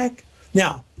all back.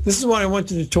 Now, this is what I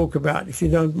wanted to talk about, if you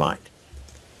don't mind.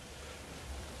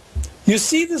 You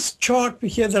see this chart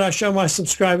here that I show my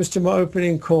subscribers to my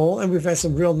opening call, and we've had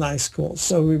some real nice calls.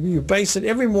 So we base it,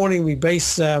 every morning we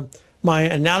base my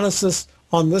analysis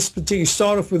on this particular,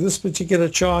 start off with this particular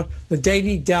chart, the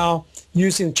daily Dow,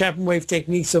 using Chapman wave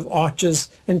techniques of arches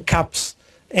and cups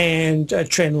and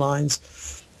trend lines.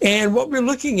 And what we're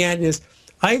looking at is,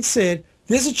 I said,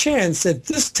 there's a chance that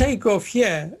this takeoff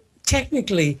here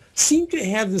technically seem to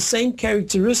have the same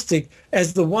characteristic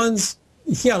as the ones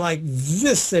here, like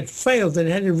this that failed and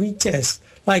had a retest,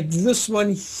 like this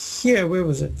one here. Where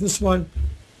was it? This one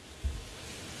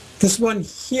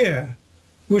here,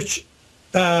 which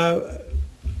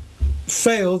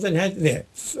failed and had there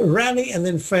rally and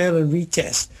then fail and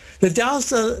retest. The Dow's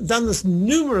done this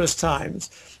numerous times.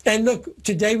 And look,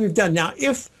 today we've done. Now,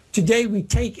 if today we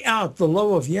take out the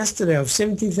low of yesterday of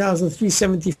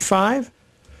 17,375,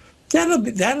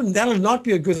 that'll not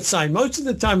be a good sign. Most of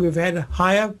the time we've had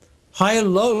higher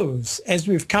lows as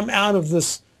we've come out of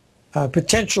this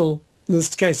potential, in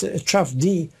this case, a trough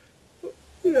D.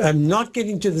 Not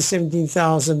getting to the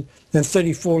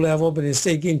 17,034 level, but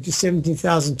instead getting to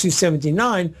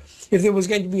 17,279 if there was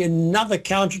going to be another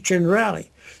counter-trend rally.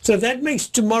 So that makes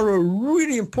tomorrow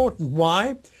really important.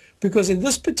 Why? Because in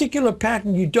this particular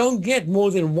pattern, you don't get more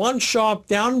than one sharp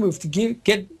down move to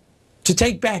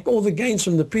take back all the gains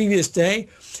from the previous day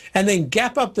and then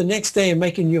gap up the next day and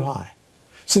make a new high.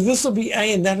 So this will be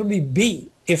A and that will be B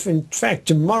if, in fact,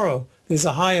 tomorrow there's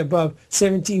a high above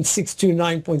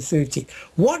 17,629.13.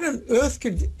 What on earth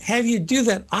could have you do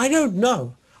that? I don't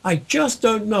know. I just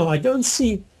don't know. I don't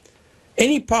see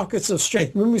any pockets of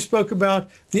strength. Remember we spoke about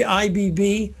the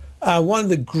IBB, one of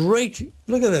the great,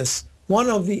 look at this, one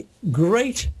of the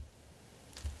great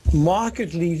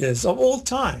market leaders of all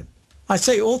time. I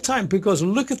say all time because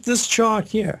look at this chart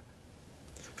here.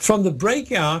 From the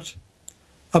breakout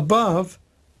above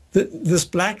this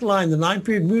black line, the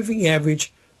 9-period moving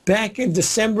average, back in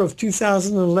December of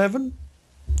 2011,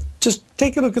 just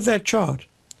take a look at that chart.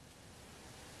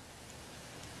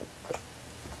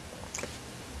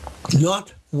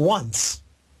 Not once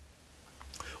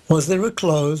was there a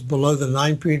close below the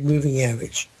 9-period moving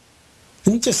average.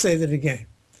 Let me just say that again.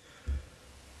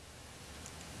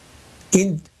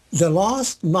 In the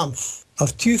last month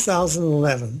of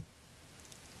 2011,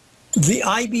 the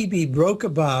IBB broke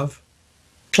above,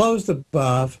 closed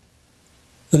above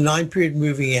the 9-period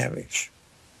moving average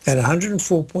at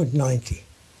 104.90.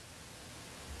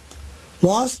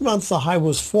 Last month, the high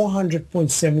was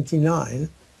 400.79,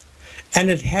 and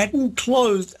it hadn't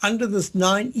closed under this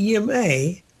 9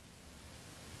 EMA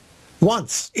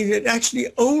once. It had actually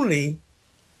only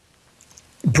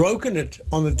broken it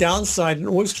on the downside and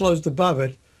always closed above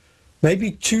it,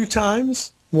 maybe 2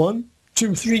 times, 1,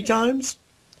 2, 3 times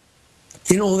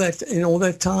in all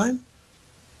that time.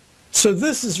 So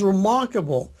this is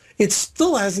remarkable. It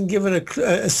still hasn't given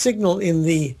a signal in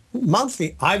the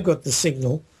monthly. I've got the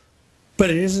signal, but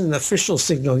it isn't an official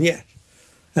signal yet.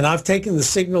 And I've taken the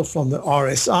signal from the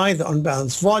RSI, the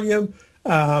unbalanced volume,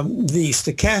 the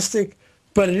stochastic,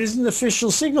 but it isn't an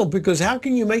official signal because how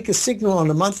can you make a signal on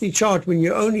a monthly chart when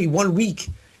you're only 1 week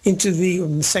into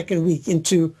the second week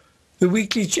into the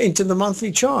weekly, into the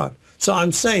monthly chart? So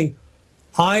I'm saying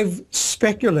I've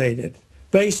speculated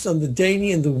based on the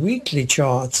daily and the weekly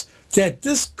charts that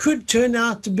this could turn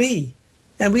out to be,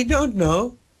 and we don't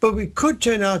know, but we could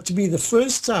turn out to be the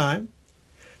first time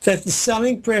that the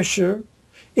selling pressure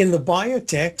in the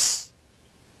biotechs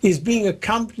is being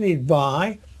accompanied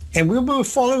by, and we were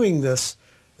following this,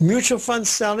 mutual fund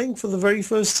selling for the very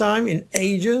first time in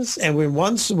ages, and when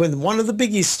one of the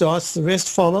biggies starts, the rest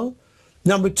follow.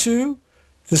 Number 2,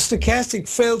 the stochastic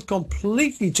failed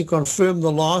completely to confirm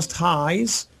the last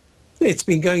highs. It's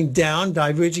been going down,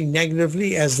 diverging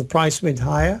negatively as the price went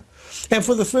higher. And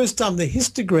for the first time, the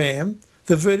histogram,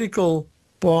 the vertical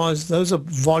bars, those are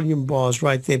volume bars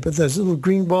right there, but those little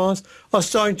green bars are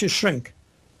starting to shrink.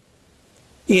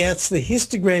 Yeah, it's the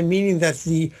histogram, meaning that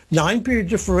the 9-period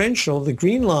differential, the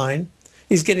green line,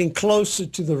 is getting closer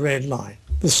to the red line,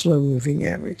 the slow-moving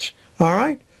average. All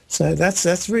right? So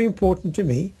that's very important to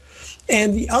me.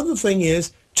 And the other thing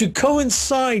is, to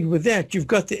coincide with that, you've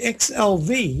got the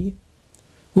XLV,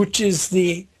 which is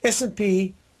the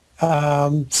S&P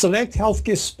Select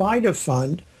Healthcare Spider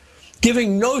Fund,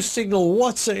 giving no signal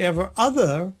whatsoever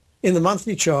other in the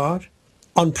monthly chart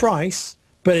on price,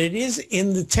 but it is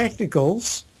in the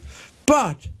technicals.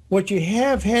 But what you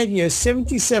have had here is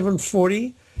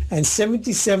 77.40 and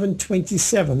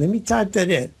 77.27. Let me type that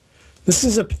in. This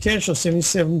is a potential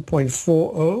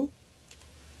 77.40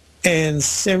 and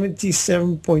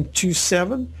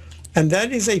 77.27, and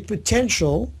that is a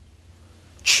potential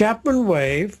Chapman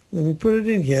wave. Let me put it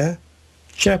in here.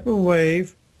 Chapman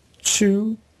wave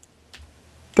 2-bar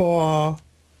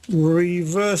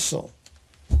reversal.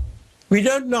 We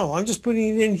don't know. I'm just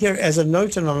putting it in here as a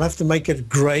note, and I'll have to make it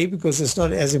gray because it's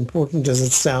not as important as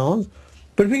it sounds.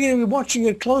 But we're going to be watching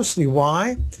it closely.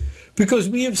 Why? Because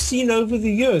we have seen over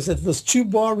the years that this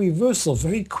 2-bar reversal,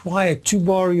 very quiet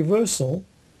 2-bar reversal,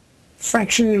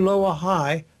 fractionally lower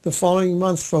high the following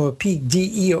month from a peak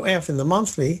D, E, or F in the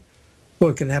monthly. Well,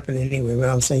 it can happen anyway, but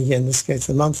I'm saying here in this case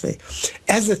the monthly.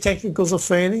 As the technicals are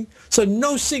failing, so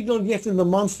no signal yet in the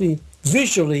monthly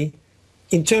visually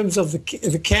in terms of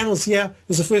the candles here,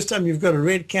 is the first time you've got a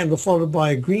red candle followed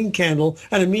by a green candle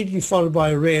and immediately followed by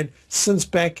a red since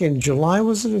back in July,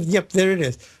 was it? Yep, there it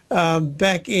is.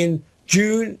 Back in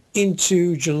June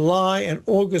into July and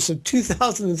August of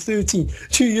 2013,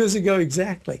 2 years ago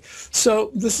exactly.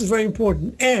 So this is very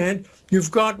important. And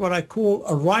you've got what I call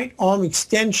a right arm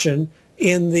extension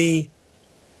in the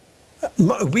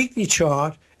weekly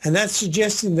chart, and that's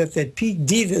suggesting that peak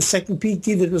D, the second peak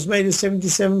D that was made at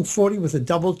 77.40 with a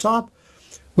double top,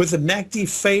 with the MACD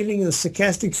failing, the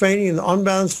stochastic failing, and the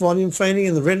on-balance volume failing,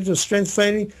 and the relative strength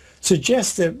failing,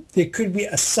 suggests that there could be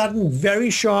a sudden, very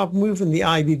sharp move in the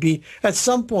IBB at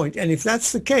some point. And if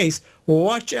that's the case,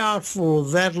 watch out for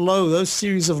that low, those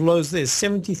series of lows there,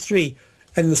 73,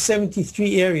 and the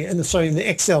 73 area, and sorry, in the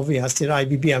XLV, I said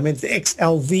IBB, I meant the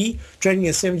XLV, trading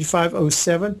at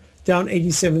 75.07, down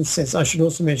 87 cents. I should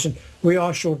also mention we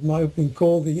are short my opening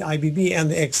call, the IBB and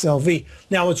the XLV.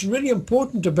 Now, what's really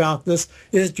important about this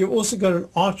is that you've also got an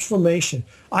arch formation.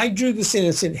 I drew this in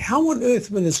and said, how on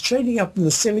earth, when it's trading up in the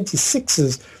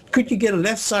 76s, could you get a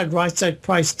left side, right side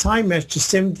price time match to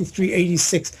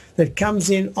 73.86 that comes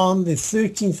in on the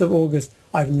 13th of August?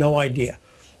 I have no idea.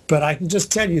 But I can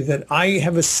just tell you that I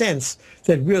have a sense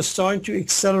that we are starting to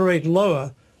accelerate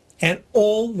lower, and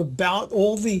all those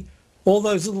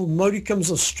little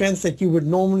modicums of strength that you would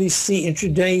normally see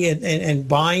intraday and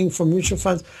buying from mutual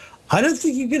funds, I don't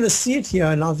think you're going to see it here,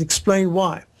 and I'll explain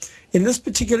why. In this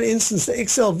particular instance, the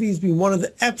XLV has been one of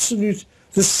the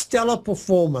stellar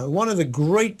performer, one of the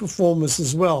great performers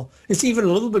as well. It's even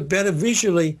a little bit better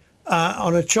visually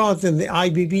on a chart than the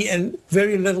IBB, and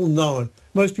very little known.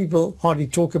 Most people hardly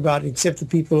talk about it except the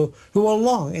people who are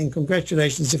long, and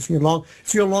congratulations if you're long.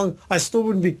 If you're long, I still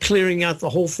wouldn't be clearing out the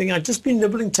whole thing. I'd just be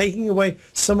nibbling, taking away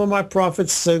some of my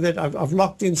profits so that I've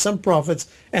locked in some profits,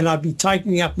 and I'd be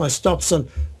tightening up my stops on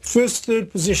first,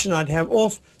 third position I'd have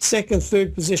off, second,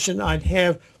 third position I'd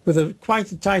have with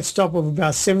quite a tight stop of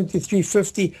about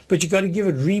 73.50, but you've got to give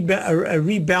it a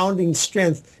rebounding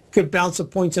strength. Could bounce a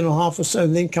point and a half or so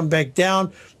and then come back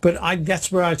down. But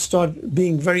that's where I'd start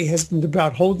being very hesitant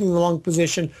about holding the long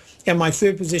position. And my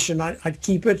third position, I'd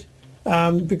keep it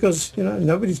because,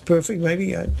 nobody's perfect.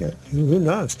 Maybe, who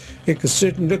knows? It could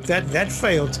certainly look that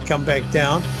failed to come back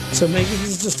down. So maybe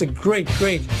this is just a great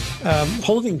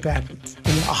holding pattern.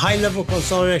 And a high-level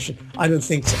consolidation, I don't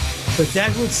think so. But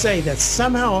that would say that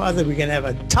somehow or other we're going to have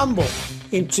a tumble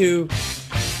into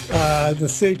the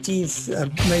 13th,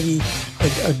 maybe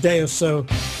a day or so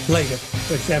later,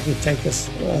 but that would take us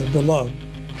below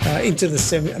into the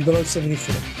below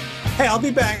 74. Hey, I'll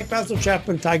be back. Basil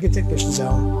Chapman, Tiger Technicians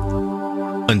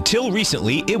Hour. Until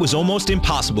recently, it was almost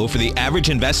impossible for the average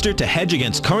investor to hedge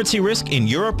against currency risk in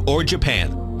Europe or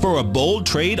Japan. For a bold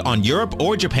trade on Europe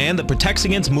or Japan that protects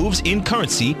against moves in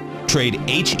currency, trade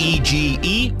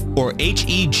HEGE or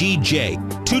HEGJ,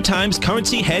 2 times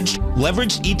currency hedged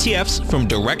leveraged ETFs from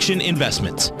Direction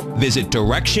Investments. Visit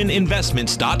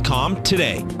directioninvestments.com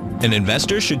today. An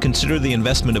investor should consider the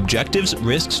investment objectives,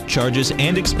 risks, charges,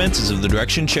 and expenses of the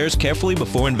Direction shares carefully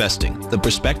before investing. The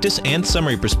prospectus and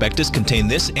summary prospectus contain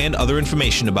this and other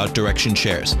information about Direction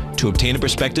shares. To obtain a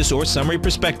prospectus or summary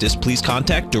prospectus, please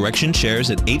contact Direction shares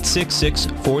at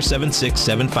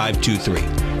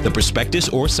 866-476-7523. The prospectus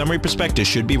or summary prospectus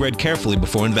should be read carefully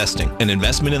before investing. An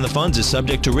investment in the funds is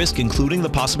subject to risk, including the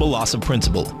possible loss of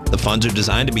principal. The funds are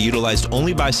designed to be utilized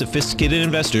only by sophisticated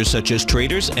investors such as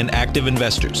traders and active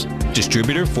investors.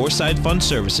 Distributor Foreside Fund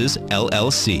Services,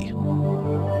 LLC.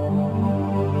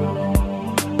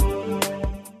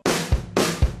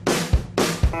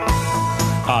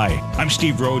 Hi, I'm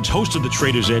Steve Rhodes, host of the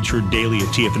Trader's Edge, heard daily at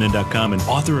TFNN.com and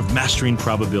author of Mastering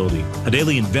Probability, a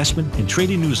daily investment and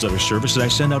trading newsletter service that I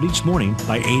send out each morning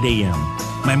by 8 a.m.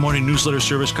 My morning newsletter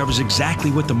service covers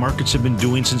exactly what the markets have been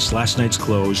doing since last night's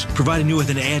close, providing you with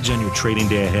an edge on your trading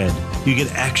day ahead. You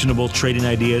get actionable trading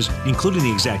ideas, including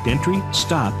the exact entry,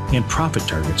 stop, and profit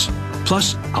targets.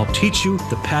 Plus, I'll teach you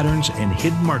the patterns and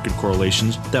hidden market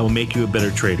correlations that will make you a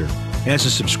better trader. As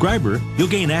a subscriber, you'll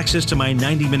gain access to my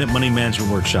 90-minute money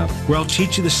management workshop, where I'll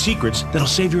teach you the secrets that'll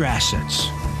save your assets.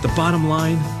 The bottom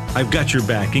line, I've got your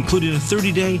back, including a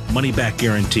 30-day money-back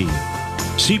guarantee.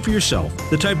 See for yourself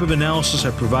the type of analysis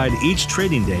I provide each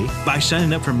trading day by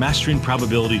signing up for Mastering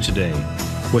Probability today.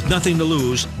 With nothing to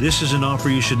lose, this is an offer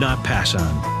you should not pass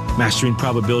on. Mastering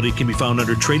Probability can be found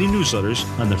under Trading Newsletters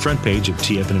on the front page of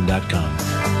TFNN.com.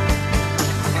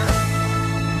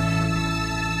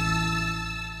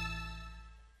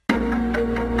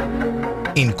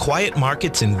 In quiet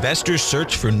markets, investors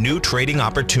search for new trading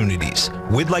opportunities.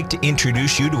 We'd like to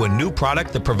introduce you to a new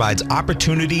product that provides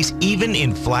opportunities even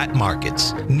in flat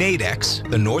markets. Nadex,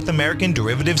 the North American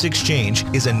Derivatives Exchange,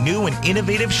 is a new and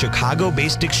innovative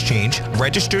Chicago-based exchange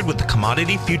registered with the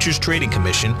Commodity Futures Trading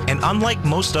Commission, and unlike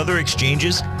most other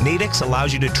exchanges, Nadex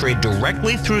allows you to trade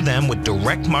directly through them with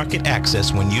direct market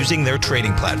access when using their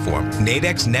trading platform.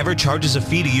 Nadex never charges a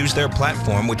fee to use their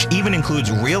platform, which even includes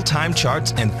real-time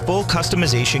charts and full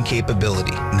customization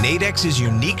capability. Nadex's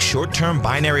unique short-term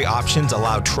binary options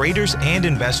allow traders and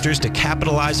investors to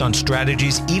capitalize on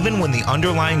strategies even when the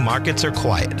underlying markets are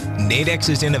quiet.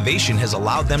 Nadex's innovation has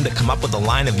allowed them to come up with a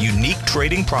line of unique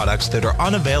trading products that are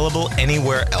unavailable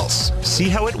anywhere else. See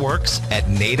how it works at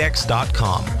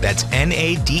nadex.com. That's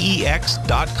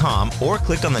NADEX.com, or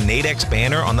click on the Nadex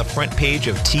banner on the front page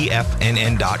of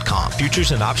TFNN.com.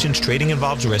 Futures and options trading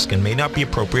involves risk and may not be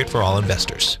appropriate for all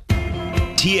investors.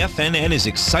 TFNN is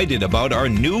excited about our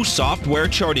new software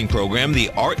charting program,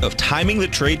 The Art of Timing the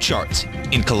Trade Charts.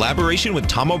 In collaboration with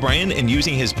Tom O'Brien and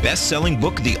using his best-selling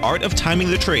book, The Art of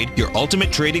Timing the Trade, Your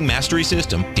Ultimate Trading Mastery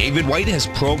System, David White has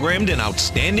programmed an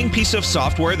outstanding piece of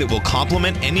software that will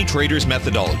complement any trader's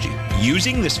methodology.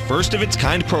 Using this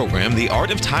first-of-its-kind program, The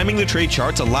Art of Timing the Trade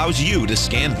Charts allows you to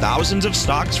scan thousands of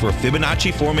stocks for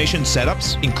Fibonacci formation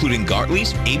setups, including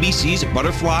Gartley's, ABC's,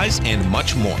 butterflies, and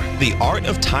much more. The Art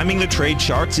of Timing the Trade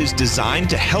Charts is designed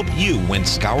to help you when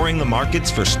scouring the markets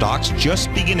for stocks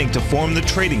just beginning to form the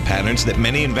trading patterns that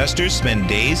many investors spend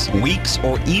days, weeks,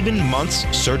 or even months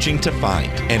searching to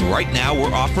find. And right now,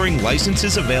 we're offering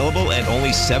licenses available at only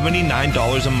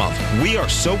 $79 a month. We are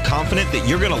so confident that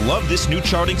you're going to love this new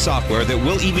charting software that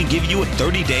will even give you a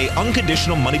 30-day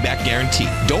unconditional money-back guarantee.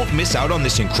 Don't miss out on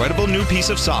this incredible new piece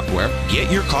of software.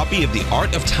 Get your copy of The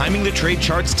Art of Timing the Trade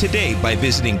Charts today by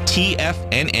visiting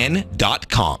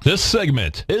TFNN.com. This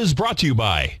segment is brought to you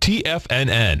by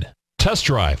TFNN. Test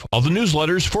drive all the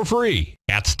newsletters for free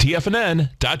at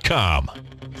TFNN.com.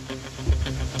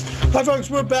 Hi, folks.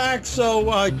 We're back. So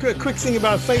quick thing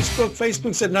about Facebook.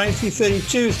 Facebook's at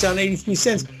 93.32. It's down 83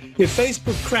 cents. If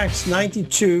Facebook cracks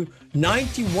 92,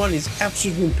 91 is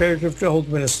absolutely imperative to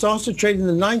hold. When it starts to trade in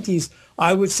the 90s,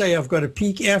 I would say I've got a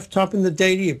peak F top in the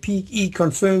daily, a peak E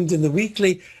confirmed in the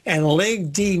weekly, and a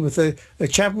leg D with a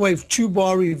Chapman Wave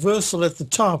 2-bar reversal at the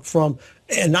top from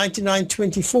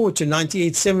 99.24 to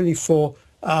 98.74.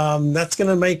 That's going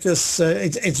to make this,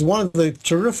 it's one of the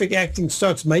terrific acting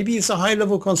stocks. Maybe it's a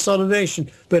high-level consolidation,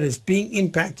 but it's being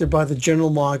impacted by the general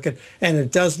market, and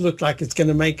it does look like it's going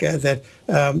to make that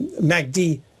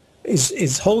MACD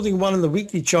is holding one in the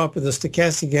weekly chart, but the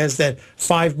stochastic has that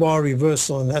 5-bar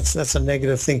reversal, and that's a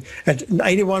negative thing. At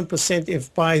 81%,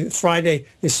 if by Friday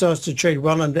it starts to trade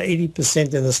well under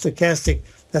 80% in the stochastic,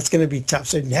 that's going to be tough.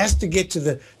 So it has to get to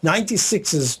the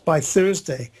 96s by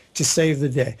Thursday to save the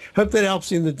day. Hope that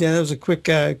helps you in the day. That was a quick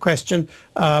question.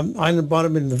 On the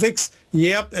bottom in the VIX.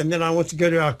 Yep. And then I want to go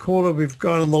to our caller we've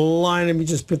got on the line. Let me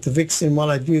just put the VIX in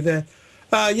while I do that.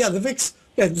 The VIX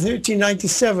at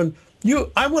 1397.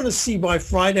 I want to see by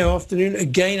Friday afternoon.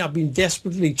 Again, I've been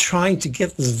desperately trying to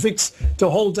get this VIX to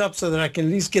hold up so that I can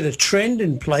at least get a trend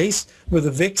in place with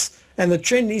the VIX. And the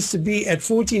trend needs to be at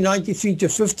 1493 to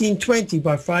 1520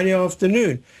 by Friday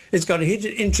afternoon. It's got to hit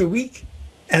it intra-week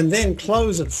and then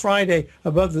close at Friday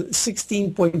above the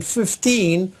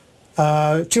 16.15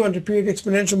 200-period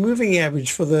exponential moving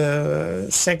average for the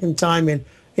second time in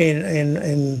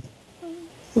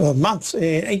months,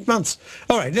 8 months.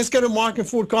 All right, let's go to Mark in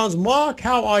Fort Collins. Mark,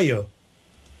 how are you?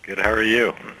 Good. How are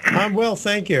you? I'm well,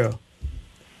 thank you.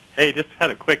 Hey, just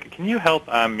had a quick. Can you help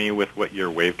me with what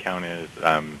your wave count is,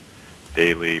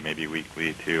 daily, maybe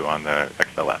weekly, too, on the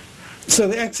XLF? So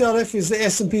the XLF is the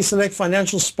S&P Select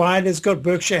Financial Spider. It's got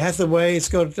Berkshire Hathaway. It's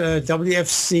got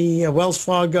WFC, Wells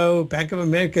Fargo, Bank of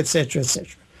America, etc.,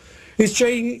 etc. It's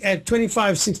trading at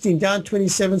 25.16, down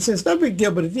 27 cents. No big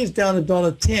deal, but it is down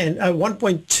 $1.10,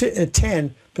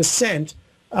 1.10%,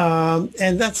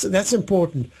 and that's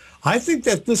important. I think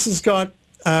that this has got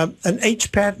an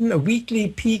H pattern, a weekly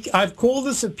peak. I've called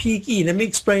this a peak E. Let me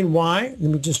explain why. Let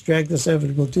me just drag this over.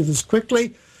 We'll do this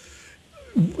quickly.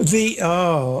 Yes,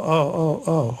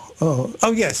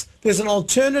 there's an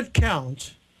alternate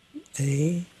count.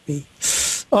 A, B.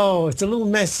 Oh, it's a little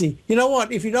messy. You know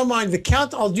what? If you don't mind, the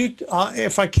count I'll do,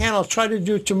 if I can, I'll try to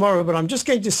do it tomorrow. But I'm just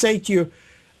going to say to you,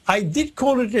 I did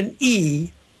call it an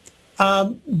E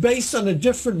based on a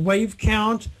different wave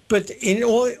count. But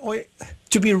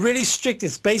to be really strict,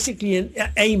 it's basically an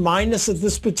A minus at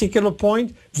this particular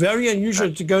point. Very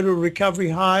unusual to go to a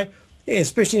recovery high,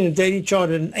 especially in a daily chart,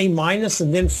 an A minus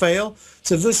and then fail.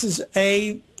 So this is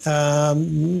A,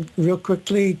 real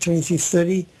quickly,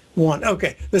 2330. 1.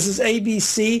 Okay, this is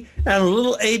ABC, and a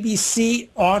little ABC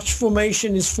arch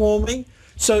formation is forming.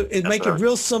 So it make it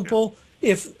real simple.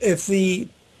 If the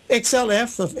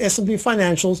XLF, the S&P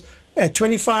Financials, at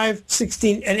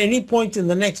 25.16 at any point in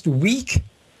the next week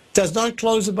does not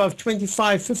close above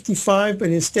 25.55, but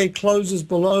instead closes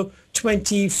below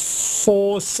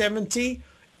 24.70,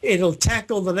 it'll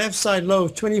tackle the left side low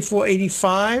of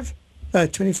 24.85.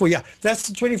 24, yeah, that's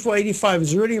the 24.85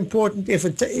 is really important. If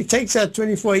it takes out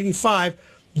 24.85,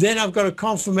 then I've got a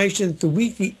confirmation that the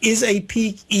weekly is a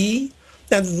peak E,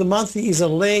 and that the monthly is a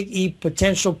leg E,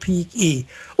 potential peak E.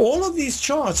 All of these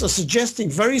charts are suggesting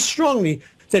very strongly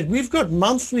that we've got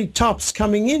monthly tops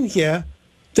coming in here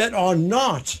that are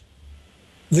not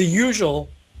the usual.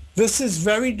 This is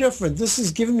very different. This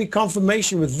is giving me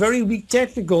confirmation with very weak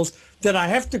technicals that I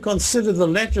have to consider the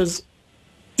letters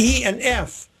E and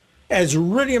F as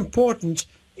really important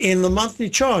in the monthly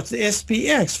charts. The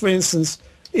SPX, for instance,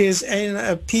 is in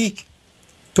a peak,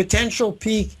 potential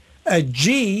peak, a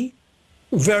G,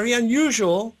 very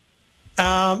unusual.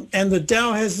 And the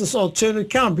Dow has this alternate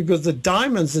count because the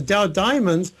Dow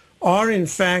diamonds are in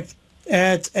fact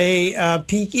at a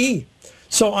peak E.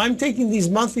 So I'm taking these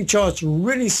monthly charts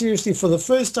really seriously. For the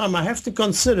first time, I have to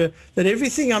consider that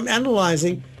everything I'm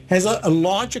analyzing has a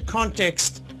larger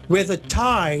context where the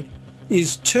tide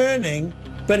is turning,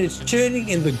 but it's turning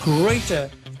in the greater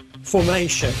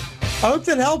formation. I hope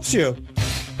that helps you.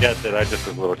 Yeah, it did. I just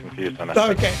was a little confused on that.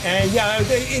 Okay, and yeah,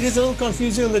 it is a little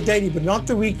confusing on the daily, but not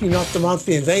the weekly, not the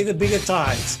monthly, and they're the bigger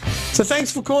tides. So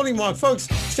thanks for calling, Mark. Folks,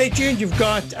 stay tuned. You've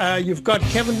got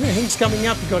Kevin Hinks coming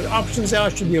up. You've got Options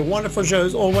Hour. Should be a wonderful show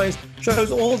as always.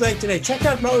 Shows all day today. Check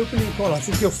out my opening call. I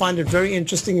think you'll find it very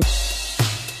interesting.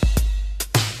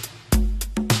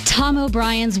 Tom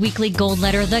O'Brien's weekly gold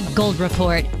letter, The Gold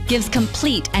Report, gives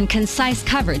complete and concise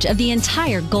coverage of the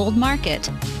entire gold market.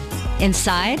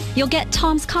 Inside, you'll get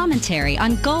Tom's commentary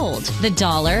on gold, the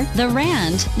dollar, the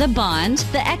rand, the bond,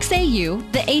 the XAU,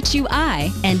 the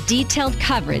HUI, and detailed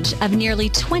coverage of nearly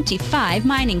 25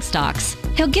 mining stocks.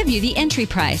 He'll give you the entry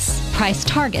price, price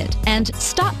target, and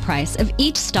stop price of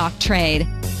each stock trade.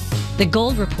 The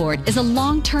Gold Report is a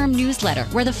long-term newsletter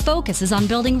where the focus is on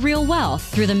building real wealth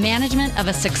through the management of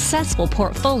a successful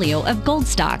portfolio of gold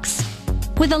stocks.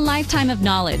 With a lifetime of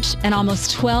knowledge and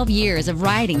almost 12 years of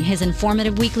writing his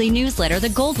informative weekly newsletter, The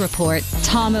Gold Report,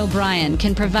 Tom O'Brien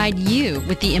can provide you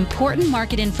with the important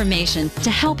market information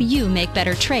to help you make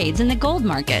better trades in the gold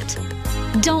market.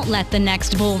 Don't let the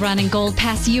next bull run in gold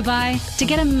pass you by. To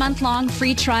get a month-long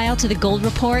free trial to The Gold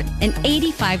Report, an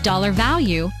 $85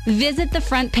 value, visit the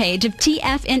front page of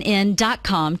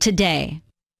TFNN.com today.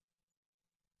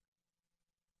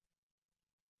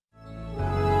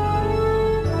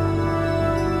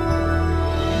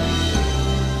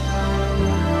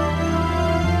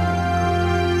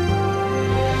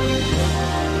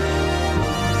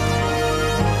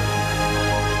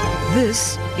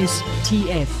 This is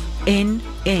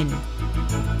TFNN.